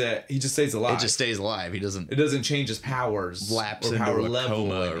stays alive. It just stays alive. It doesn't change his powers. Lapse into a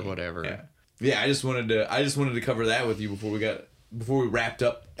coma or whatever. Yeah. I just wanted to cover that with you before we got before we wrapped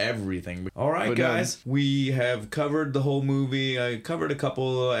up everything. All right, guys, we have covered the whole movie. I covered a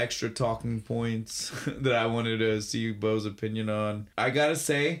couple extra talking points that I wanted to see Bo's opinion on. I gotta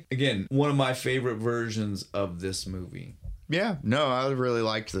say, again, one of my favorite versions of this movie. Yeah, no, I really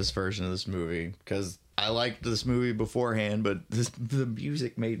liked this version of this movie because I liked this movie beforehand, but the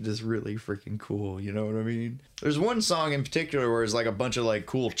music made this really freaking cool. You know what I mean? There's one song in particular where it's like a bunch of like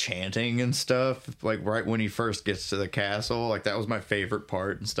cool chanting and stuff, like right when he first gets to the castle. Like that was my favorite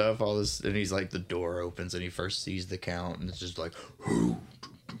part and stuff. All this, and he's like, the door opens and he first sees the count, and it's just like,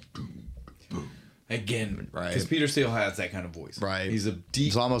 again, right? Because Peter Steele has that kind of voice, right? He's a deep,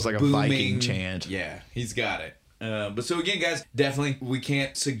 it's almost like booming, a Viking chant. Yeah, he's got it. But so again, guys, definitely we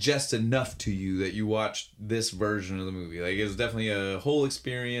can't suggest enough to you that you watch this version of the movie. Like, it's definitely a whole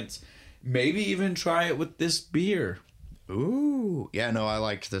experience. Maybe even try it with this beer. Ooh, yeah, no, I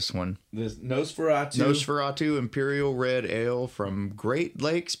liked this one. This Nosferatu Imperial Red Ale from Great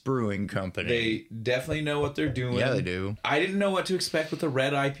Lakes Brewing Company. They definitely know what they're doing. Yeah, they do. I didn't know what to expect with a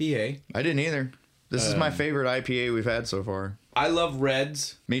red IPA. I didn't either. This is my favorite IPA we've had so far. I love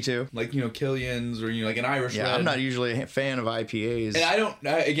reds. Me too. Like, Killian's or, like an Irish red. Yeah, I'm not usually a fan of IPAs.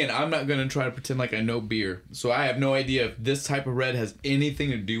 And I'm not going to try to pretend like I know beer. So I have no idea if this type of red has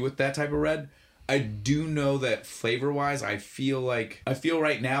anything to do with that type of red. I do know that flavor-wise, I feel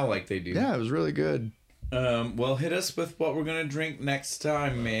right now like they do. Yeah, it was really good. Well, hit us with what we're going to drink next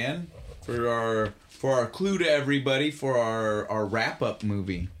time, man. For our clue to everybody for our wrap-up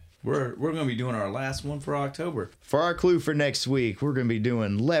movie. We're going to be doing our last one for October. For our clue for next week, we're going to be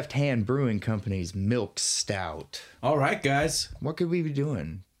doing Left Hand Brewing Company's Milk Stout. All right, guys. What could we be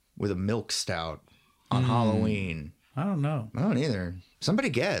doing with a milk stout on Halloween? I don't know. I don't either. Somebody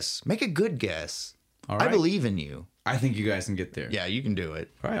guess. Make a good guess. All right. I believe in you. I think you guys can get there. Yeah, you can do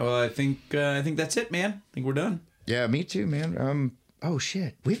it. All right. Well, I think that's it, man. I think we're done. Yeah, me too, man. Oh,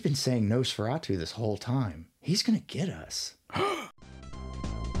 shit. We've been saying Nosferatu this whole time. He's going to get us.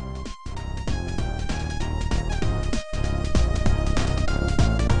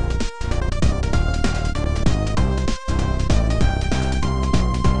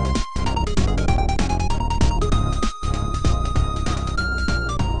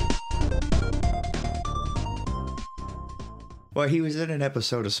 Well, he was in an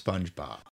episode of SpongeBob.